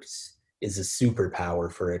networks is a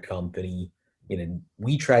superpower for a company.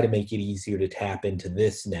 We try to make it easier to tap into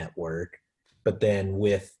this network, but then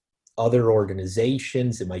with other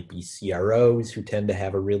organizations, it might be CROs who tend to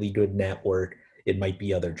have a really good network. It might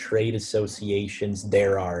be other trade associations.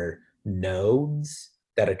 There are nodes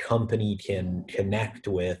that a company can connect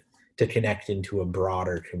with to connect into a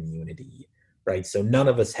broader community, right? So none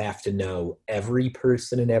of us have to know every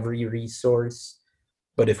person and every resource,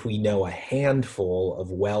 but if we know a handful of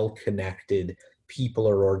well-connected people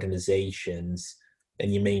or organizations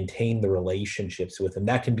and you maintain the relationships with them,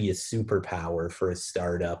 that can be a superpower for a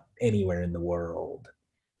startup anywhere in the world.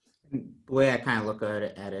 The way I kind of look at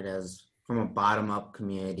it as from a bottom-up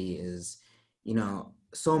community is,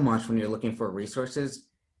 so much when you're looking for resources.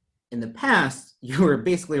 In the past, you were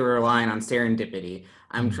basically relying on serendipity.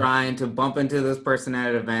 I'm trying to bump into this person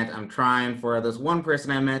at an event. I'm trying for this one person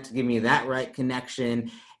I met to give me that right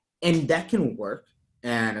connection. And that can work.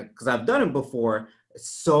 And because I've done it before,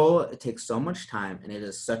 it takes so much time and it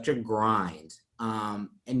is such a grind.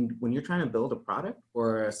 And when you're trying to build a product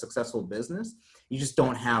or a successful business, you just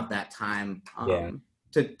don't have that time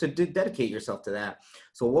to dedicate yourself to that.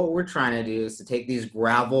 So what we're trying to do is to take these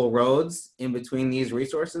gravel roads in between these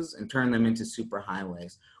resources and turn them into super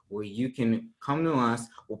highways where you can come to us,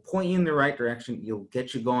 we'll point you in the right direction, you'll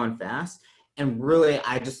get you going fast. And really,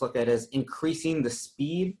 I just look at it as increasing the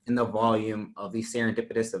speed and the volume of these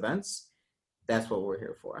serendipitous events. That's what we're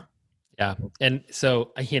here for. Yeah. And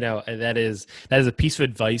so, that is a piece of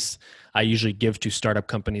advice I usually give to startup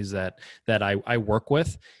companies that I work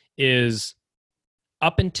with is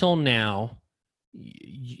up until now,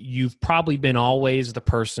 you've probably been always the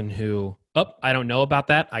person who, I don't know about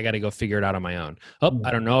that. I got to go figure it out on my own.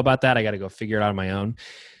 I don't know about that. I got to go figure it out on my own.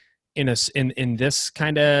 In this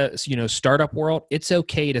kind of, startup world, it's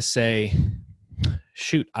okay to say,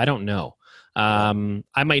 shoot, I don't know.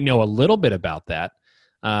 I might know a little bit about that.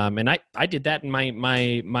 And I did that in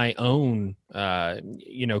my own,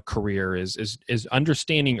 career is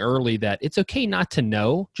understanding early that it's okay not to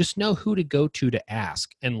know, just know who to go to ask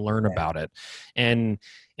and learn about it. And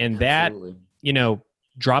Absolutely. that,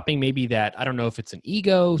 dropping maybe that, I don't know if it's an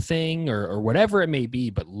ego thing or whatever it may be,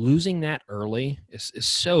 but losing that early is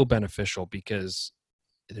so beneficial because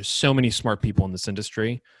there's so many smart people in this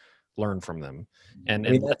industry. Learn from them and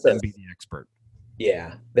let them be the expert.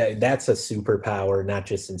 Yeah, that's a superpower, not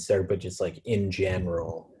just in startup, but just like in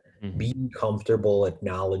general. Mm-hmm. Being comfortable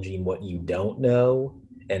acknowledging what you don't know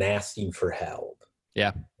and asking for help.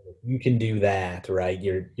 Yeah. If you can do that, right?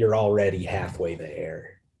 You're already halfway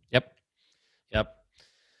there. Yep.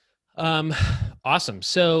 Awesome.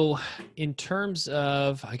 So in terms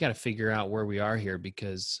of, I got to figure out where we are here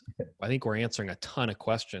because I think we're answering a ton of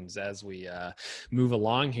questions as we move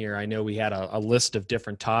along here. I know we had a list of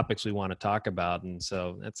different topics we want to talk about. And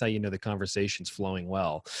so that's how the conversation's flowing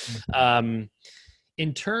well.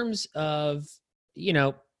 In terms of,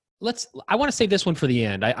 I want to save this one for the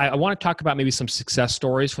end. I want to talk about maybe some success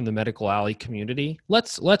stories from the Medical Alley community.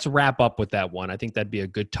 Let's wrap up with that one. I think that'd be a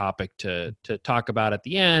good topic to talk about at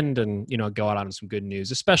the end, and go out on some good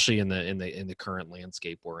news, especially in the current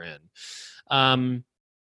landscape we're in. And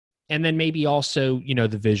then maybe also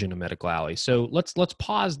the vision of Medical Alley. So let's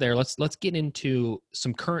pause there. Let's get into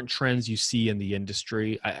some current trends you see in the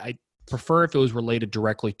industry. I prefer if it was related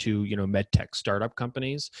directly to med tech startup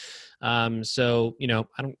companies. So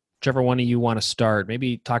I don't. Whichever one of you want to start,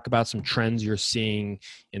 maybe talk about some trends you're seeing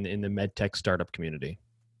in the med tech startup community.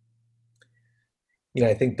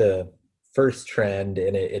 I think the first trend,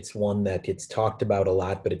 and it's one that gets talked about a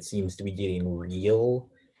lot, but it seems to be getting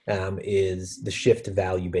real, is the shift to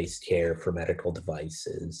value-based care for medical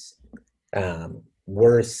devices.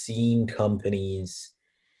 We're seeing companies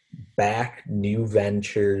back new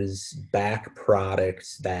ventures, back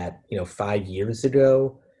products that, 5 years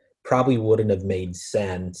ago probably wouldn't have made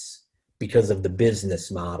sense because of the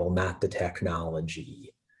business model, not the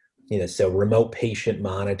technology. So remote patient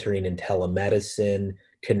monitoring and telemedicine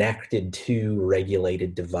connected to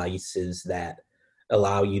regulated devices that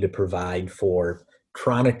allow you to provide for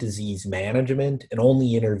chronic disease management and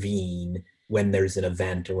only intervene when there's an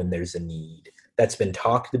event or when there's a need. That's been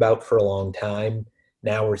talked about for a long time.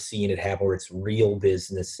 Now we're seeing it happen where it's real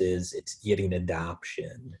businesses, it's getting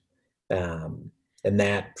adoption. And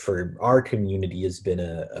that for our community has been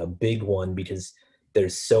a big one because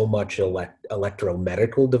there's so much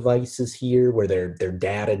electromedical devices here where they're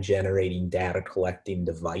data generating, data collecting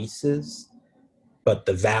devices, but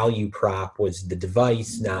the value prop was the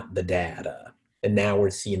device, not the data. And now we're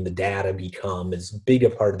seeing the data become as big a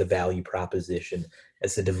part of the value proposition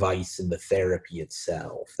as the device and the therapy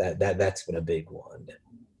itself. That's been a big one.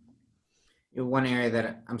 One area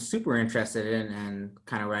that I'm super interested in and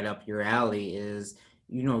kind of right up your alley is,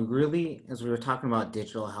 really, as we were talking about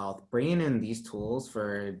digital health, bringing in these tools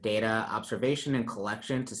for data observation and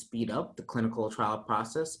collection to speed up the clinical trial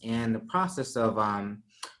process and the process of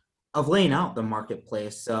laying out the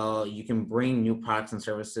marketplace so you can bring new products and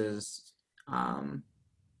services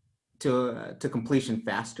to completion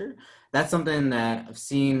faster. That's something that I've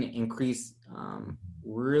seen increase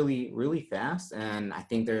really, really fast. And I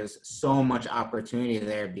think there's so much opportunity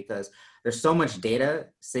there because there's so much data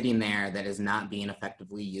sitting there that is not being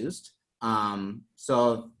effectively used.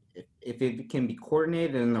 So if it can be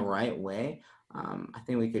coordinated in the right way, I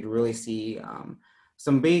think we could really see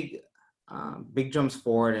some big jumps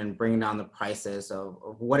forward and bringing down the prices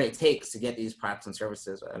of what it takes to get these products and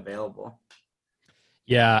services available.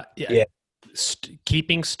 Yeah.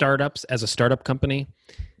 Keeping startups as a startup company,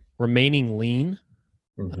 remaining lean,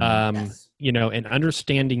 Yes. and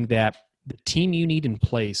understanding that the team you need in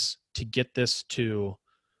place to get this to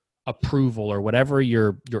approval or whatever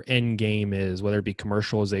your end game is, whether it be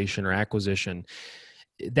commercialization or acquisition,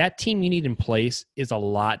 that team you need in place is a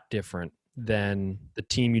lot different than the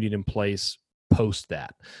team you need in place post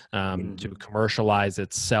that to commercialize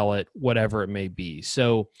it, sell it, whatever it may be.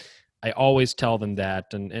 So I always tell them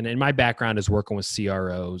that, and my background is working with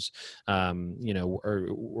CROs, or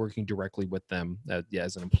working directly with them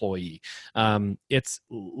as an employee. It's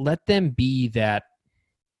let them be that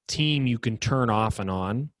team you can turn off and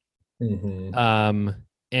on,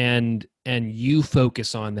 and you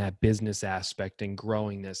focus on that business aspect and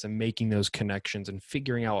growing this and making those connections and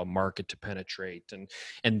figuring out a market to penetrate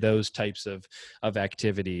and those types of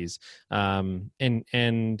activities,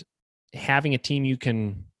 and having a team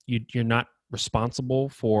you're not responsible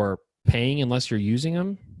for paying unless you're using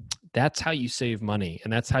them. That's how you save money,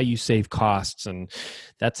 and that's how you save costs, and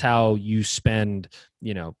that's how you spend,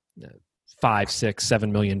 $5, $6,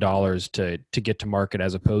 $7 million to get to market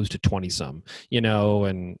as opposed to 20 some,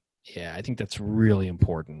 and yeah, I think that's really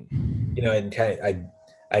important. And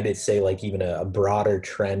I did say like even a broader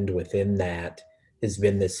trend within that has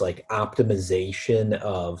been this like optimization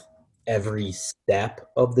of every step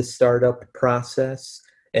of the startup process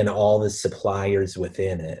and all the suppliers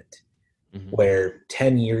within it. Where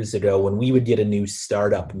 10 years ago, when we would get a new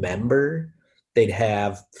startup member, they'd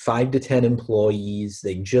have 5 to 10 employees,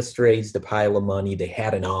 they just raised a pile of money, they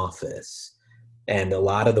had an office, and a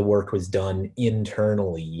lot of the work was done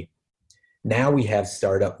internally. Now we have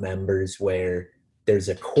startup members where there's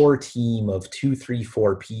a core team of 2, 3,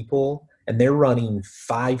 4 people, and they're running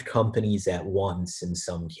 5 companies at once in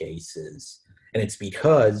some cases. And it's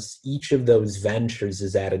because each of those ventures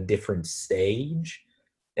is at a different stage.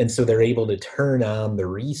 And so they're able to turn on the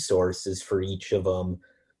resources for each of them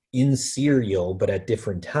in serial, but at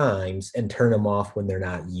different times, and turn them off when they're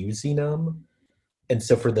not using them. And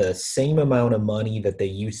so for the same amount of money that they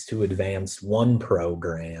used to advance one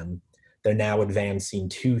program, they're now advancing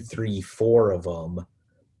 2, 3, 4 of them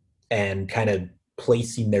and kind of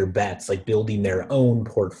placing their bets, like building their own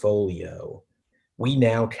portfolio. We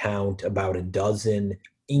now count about a dozen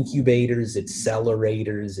incubators,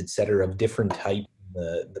 accelerators, et cetera, of different types in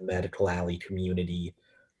the Medical Alley community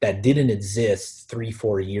that didn't exist 3,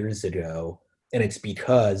 4 years ago. And it's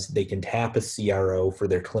because they can tap a CRO for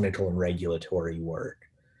their clinical and regulatory work.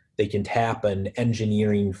 They can tap an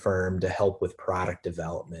engineering firm to help with product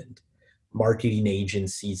development. Marketing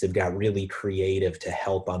agencies have got really creative to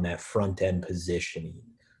help on that front end positioning.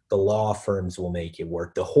 The law firms will make it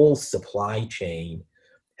work. The whole supply chain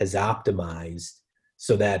has optimized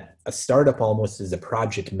so that a startup almost is a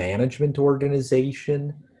project management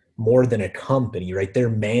organization more than a company, right? They're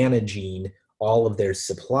managing all of their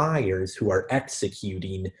suppliers who are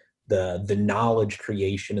executing the knowledge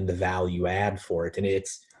creation and the value add for it. And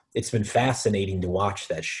it's been fascinating to watch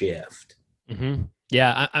that shift. Mm-hmm.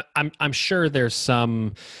 Yeah, I'm sure there's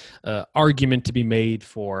some argument to be made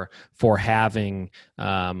for having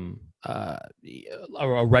a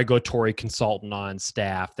regulatory consultant on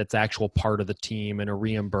staff that's actual part of the team, and a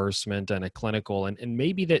reimbursement and a clinical, and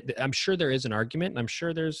maybe that, I'm sure there is an argument, and I'm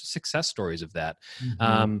sure there's success stories of that.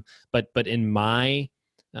 Mm-hmm. But in my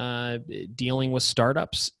dealing with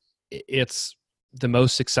startups, it's the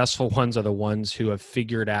most successful ones are the ones who have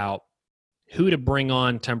figured out who to bring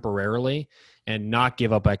on temporarily and not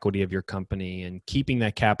give up equity of your company, and keeping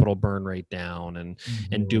that capital burn rate down,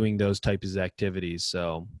 and doing those types of activities.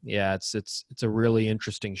 So yeah, it's a really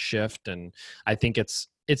interesting shift, and I think it's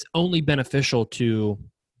only beneficial to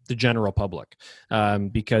the general public,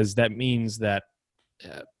 because that means that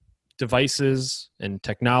devices and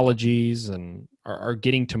technologies are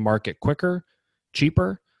getting to market quicker,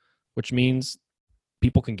 cheaper, which means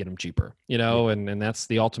people can get them cheaper, and that's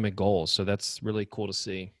the ultimate goal. So that's really cool to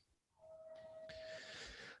see.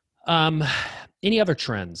 Any other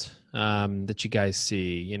trends that you guys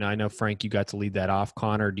see? I know, Frank, you got to lead that off.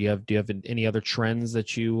 Connor, do you have any other trends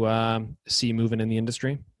that you see moving in the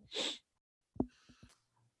industry?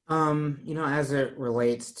 As it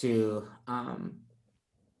relates to, I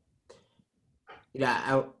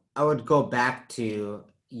would go back to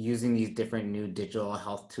using these different new digital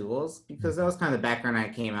health tools, because that was kind of the background I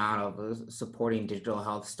came out of, was supporting digital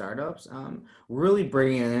health startups, really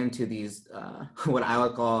bringing it into these, what I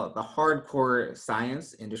would call the hardcore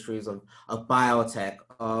science industries of biotech,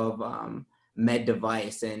 of med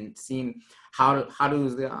device, and seeing how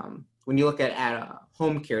do when you look at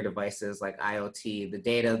home care devices like IoT, the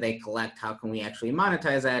data they collect, how can we actually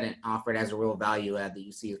monetize that and offer it as a real value add that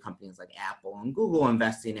you see companies like Apple and Google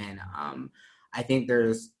investing in. I think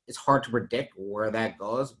it's hard to predict where that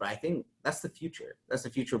goes, but I think that's the future. That's the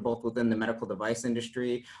future, both within the medical device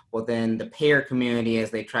industry, within the payer community,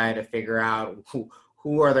 as they try to figure out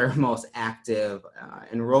who are their most active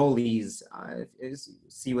enrollees.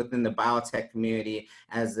 See within the biotech community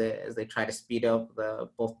as they try to speed up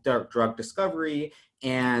both drug discovery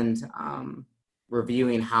and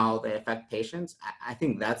reviewing how they affect patients. I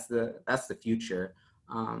think that's the future.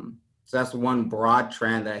 So that's one broad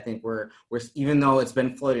trend that I think we're even though it's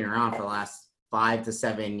been floating around for the last 5 to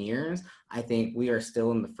 7 years, I think we are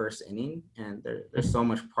still in the first inning, and there's so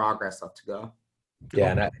much progress left to go.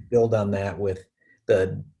 Yeah, and I build on that with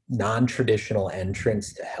the non-traditional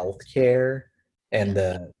entrance to healthcare, and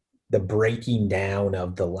the breaking down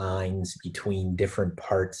of the lines between different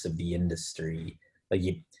parts of the industry. Like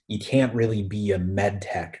you can't really be a med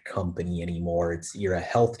tech company anymore. You're a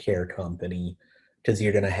healthcare company, because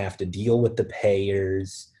you're going to have to deal with the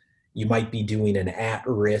payers. You might be doing an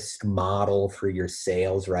at-risk model for your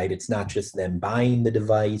sales, right? It's not just them buying the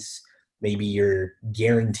device. Maybe you're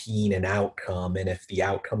guaranteeing an outcome, and if the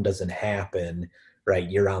outcome doesn't happen, right,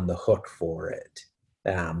 you're on the hook for it.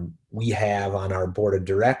 We have on our board of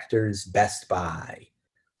directors Best Buy.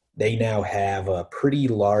 They now have a pretty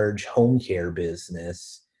large home care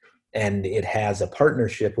business, and it has a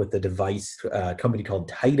partnership with a device company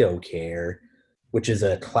called TytoCare, which is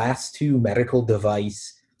a Class 2 medical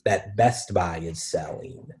device that Best Buy is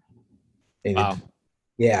selling. And wow.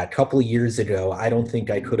 Yeah, a couple of years ago, I don't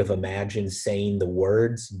think I could have imagined saying the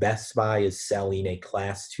words, Best Buy is selling a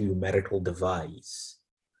Class 2 medical device.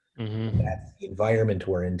 Mm-hmm. That's the environment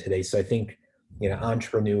we're in today. So I think,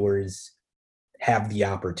 entrepreneurs have the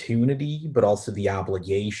opportunity, but also the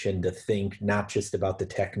obligation to think not just about the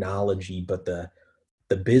technology, but the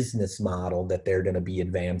business model that they're going to be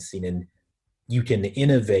advancing. And you can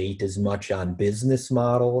innovate as much on business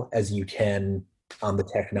model as you can on the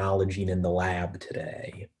technology and in the lab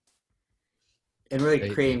today. And really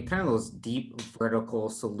creating kind of those deep vertical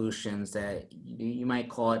solutions that you might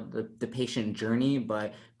call it the patient journey,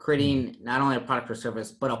 but creating not only a product or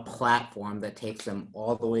service, but a platform that takes them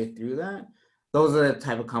all the way through that. Those are the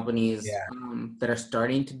type of companies that are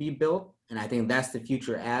starting to be built. And I think that's the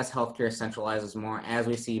future as healthcare centralizes more, as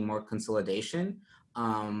we see more consolidation.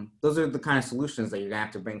 Those are the kind of solutions that you're gonna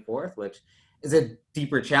have to bring forth, which is a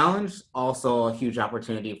deeper challenge, also a huge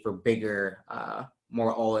opportunity for bigger,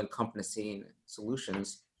 more all-encompassing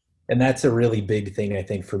solutions. And that's a really big thing, I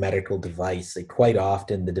think, for medical device. Like, quite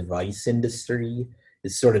often the device industry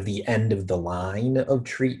is sort of the end of the line of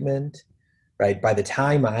treatment, right? By the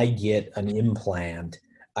time I get an implant,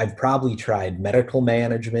 I've probably tried medical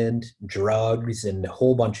management, drugs, and a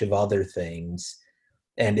whole bunch of other things.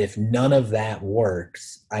 And if none of that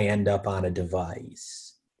works, I end up on a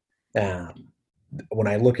device. Um, when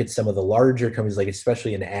I look at some of the larger companies, like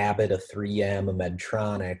especially an Abbott, a 3M, a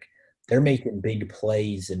Medtronic, they're making big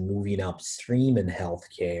plays and moving upstream in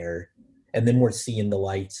healthcare. And then we're seeing the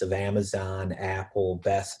likes of Amazon, Apple,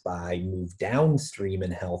 Best Buy move downstream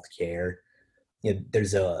in healthcare.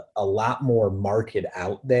 There's a lot more market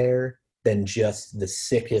out there than just the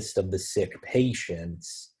sickest of the sick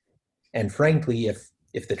patients. And frankly,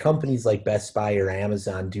 if the companies like Best Buy or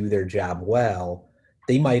Amazon do their job well,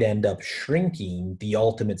 they might end up shrinking the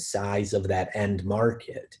ultimate size of that end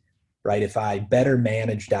market, right? If I better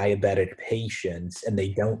manage diabetic patients and they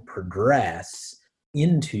don't progress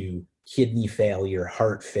into kidney failure,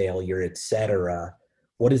 heart failure, et cetera,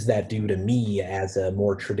 what does that do to me as a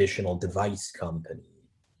more traditional device company?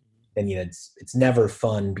 And it's never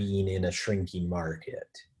fun being in a shrinking market.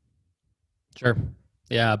 Sure.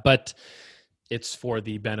 Yeah, but it's for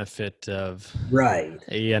the benefit of right,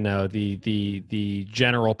 the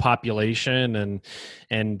general population,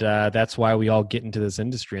 and that's why we all get into this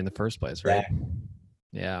industry in the first place, right?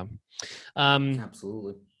 Yeah.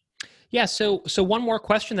 Absolutely. Yeah. So one more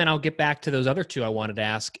question, then I'll get back to those other two I wanted to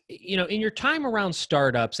ask. In your time around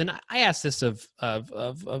startups, and I ask this of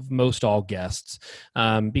most all guests,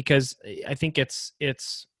 because I think it's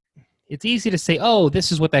easy to say, oh,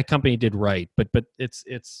 this is what that company did right, but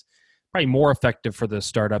it's probably more effective for the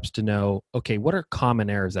startups to know, okay, what are common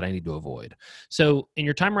errors that I need to avoid? So in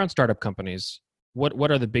your time around startup companies,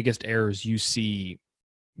 what are the biggest errors you see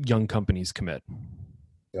young companies commit?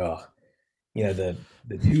 oh, the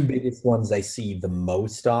two biggest ones I see the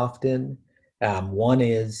most often. One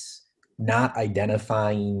is not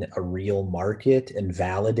identifying a real market and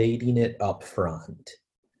validating it up front.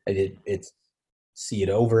 It's see it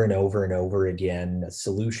over and over and over again, a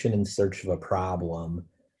solution in search of a problem,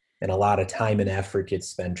 and a lot of time and effort gets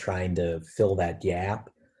spent trying to fill that gap.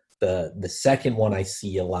 The second one I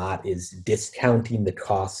see a lot is discounting the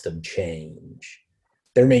cost of change.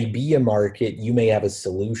 There may be a market, you may have a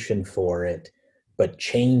solution for it, but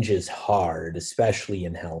change is hard, especially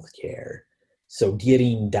in healthcare. So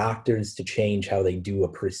getting doctors to change how they do a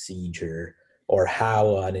procedure or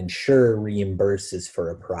how an insurer reimburses for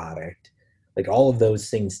a product, like all of those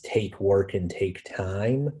things take work and take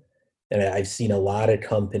time. And I've seen a lot of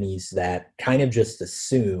companies that kind of just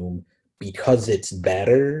assume because it's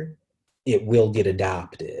better, it will get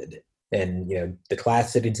adopted. And the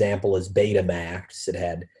classic example is Betamax. It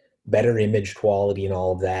had better image quality and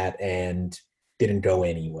all of that, and didn't go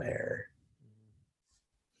anywhere.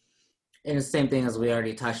 And the same thing as we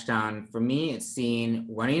already touched on. For me, it's seeing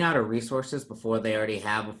running out of resources before they already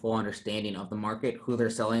have a full understanding of the market, who they're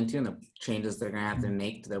selling to, and the changes they're going to have to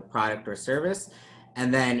make to their product or service.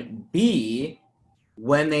 And then B,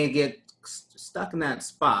 when they get stuck in that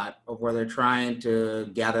spot of where they're trying to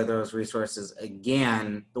gather those resources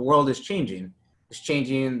again, the world is changing. It's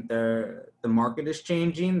changing. The market is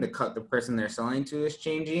changing. The person they're selling to is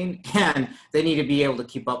changing, and they need to be able to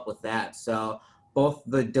keep up with that. So both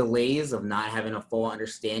the delays of not having a full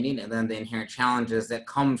understanding and then the inherent challenges that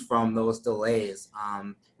come from those delays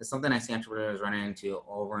is something I see entrepreneurs running into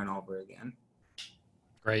over and over again.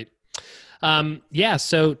 Great. Yeah.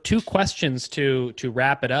 So 2 questions to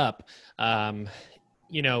wrap it up.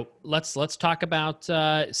 Let's talk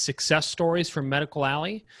about success stories from Medical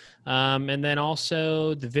Alley, and then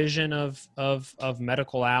also the vision of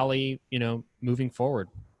Medical Alley, moving forward.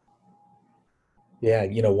 Yeah,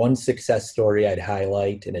 one success story I'd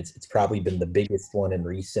highlight, and it's probably been the biggest one in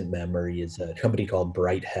recent memory, is a company called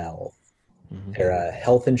Bright Health. Mm-hmm. They're a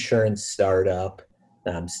health insurance startup,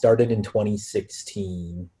 started in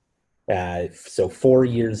 2016. So 4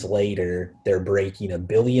 years later, they're breaking $1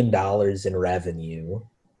 billion in revenue.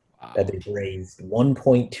 Wow. They've raised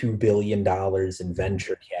 $1.2 billion in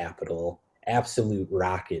venture capital, absolute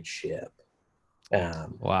rocket ship.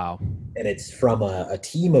 Wow. And it's from a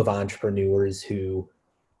team of entrepreneurs who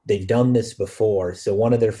they've done this before. So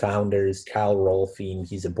one of their founders, Kyle Rolfing,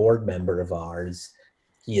 he's a board member of ours.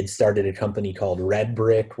 He had started a company called Red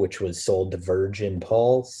Brick, which was sold to Virgin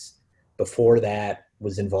Pulse. Before that,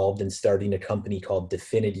 was involved in starting a company called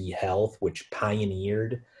Definity Health, which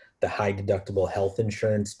pioneered the high deductible health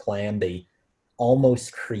insurance plan. They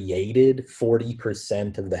almost created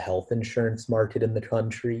 40% of the health insurance market in the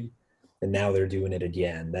country. And now they're doing it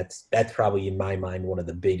again. That's probably, in my mind, one of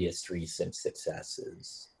the biggest recent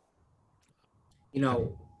successes.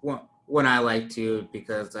 One I like to,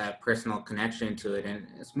 because I have personal connection to it, and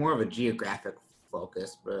it's more of a geographic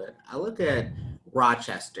focus, but I look at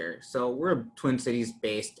Rochester. So we're a Twin Cities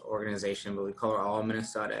based organization, but we call it all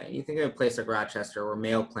Minnesota. You think of a place like Rochester where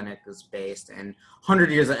Mayo Clinic is based and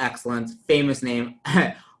 100 years of excellence, famous name,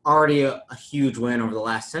 already a huge win over the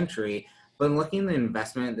last century. But looking at the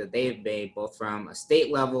investment that they've made, both from a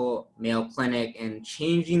state level, Mayo Clinic, and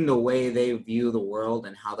changing the way they view the world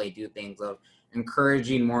and how they do things, of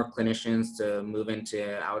encouraging more clinicians to move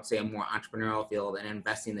into, I would say, a more entrepreneurial field and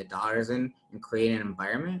investing the dollars in and creating an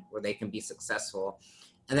environment where they can be successful.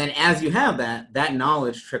 And then as you have that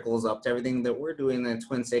knowledge trickles up to everything that we're doing in the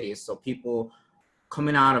Twin Cities. So people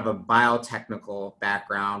coming out of a biotechnical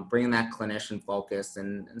background, bringing that clinician focus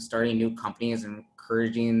and starting new companies and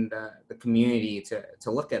encouraging the community to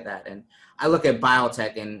look at that. And I look at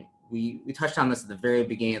biotech, and we touched on this at the very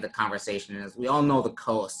beginning of the conversation, as we all know the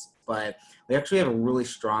coast, but we actually have a really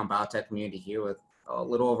strong biotech community here with a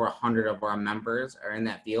little over 100 of our members are in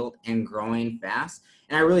that field and growing fast.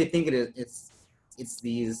 And I really think it's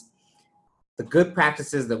the good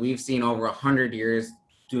practices that we've seen over 100 years,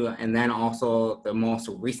 and then also the most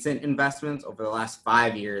recent investments over the last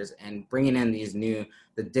 5 years, and bringing in the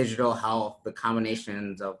digital health, the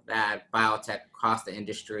combinations of that, biotech across the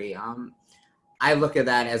industry. I look at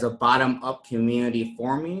that as a bottom-up community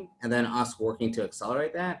forming, and then us working to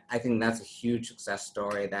accelerate that. I think that's a huge success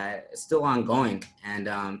story that is still ongoing. And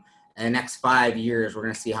in the next 5 years, we're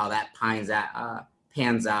going to see how that pans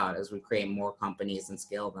out as we create more companies and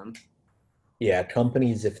scale them. Yeah,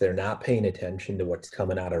 companies, if they're not paying attention to what's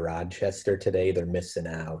coming out of Rochester today, they're missing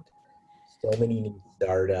out. So many new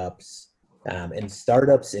startups, and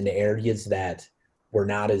startups in areas that we're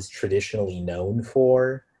not as traditionally known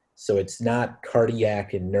for. So it's not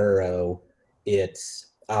cardiac and neuro,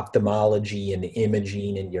 it's ophthalmology and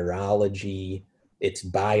imaging and urology, it's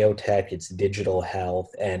biotech, it's digital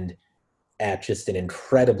health, and at just an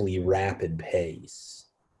incredibly rapid pace.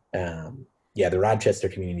 Yeah, the Rochester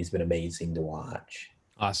community has been amazing to watch.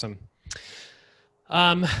 Awesome.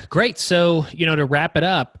 Great. So, to wrap it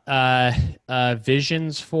up,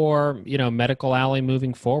 visions for, Medical Alley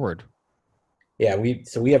moving forward. Yeah, we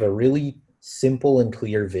have a really simple and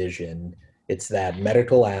clear vision. It's that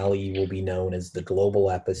Medical Alley will be known as the global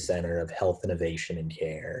epicenter of health innovation and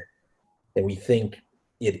care. And we think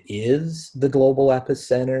it is the global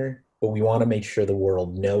epicenter, but we want to make sure the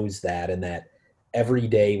world knows that, and that every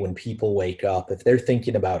day when people wake up, if they're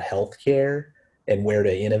thinking about healthcare and where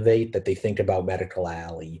to innovate, that they think about Medical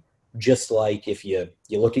Alley. Just like if you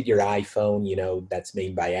look at your iPhone, that's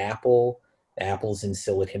made by Apple, Apple's in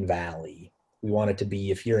Silicon Valley. We want it to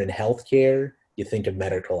be, if you're in healthcare, you think of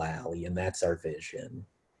Medical Alley, and that's our vision.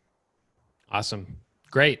 Awesome.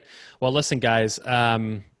 Great. Well, listen, guys,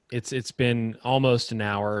 it's been almost an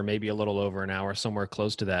hour, or maybe a little over an hour, somewhere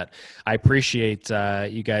close to that. I appreciate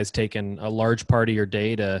you guys taking a large part of your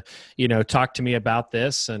day to, talk to me about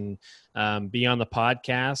this and be on the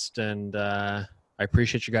podcast. And I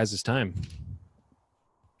appreciate you guys' time.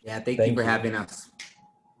 Yeah, thank you for having us.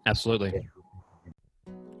 Absolutely.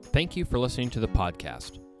 Thank you for listening to the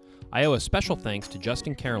podcast. I owe a special thanks to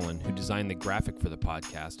Justin Carolyn, who designed the graphic for the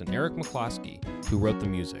podcast, and Eric McCloskey, who wrote the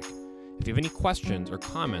music. If you have any questions or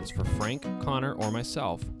comments for Frank, Connor, or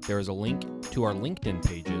myself, there is a link to our LinkedIn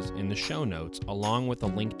pages in the show notes, along with a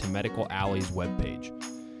link to Medical Alley's webpage.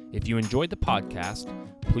 If you enjoyed the podcast,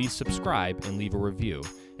 please subscribe and leave a review,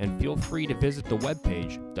 and feel free to visit the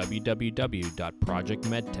webpage,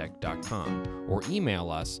 www.projectmedtech.com, or email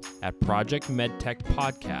us at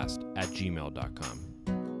projectmedtechpodcast@gmail.com.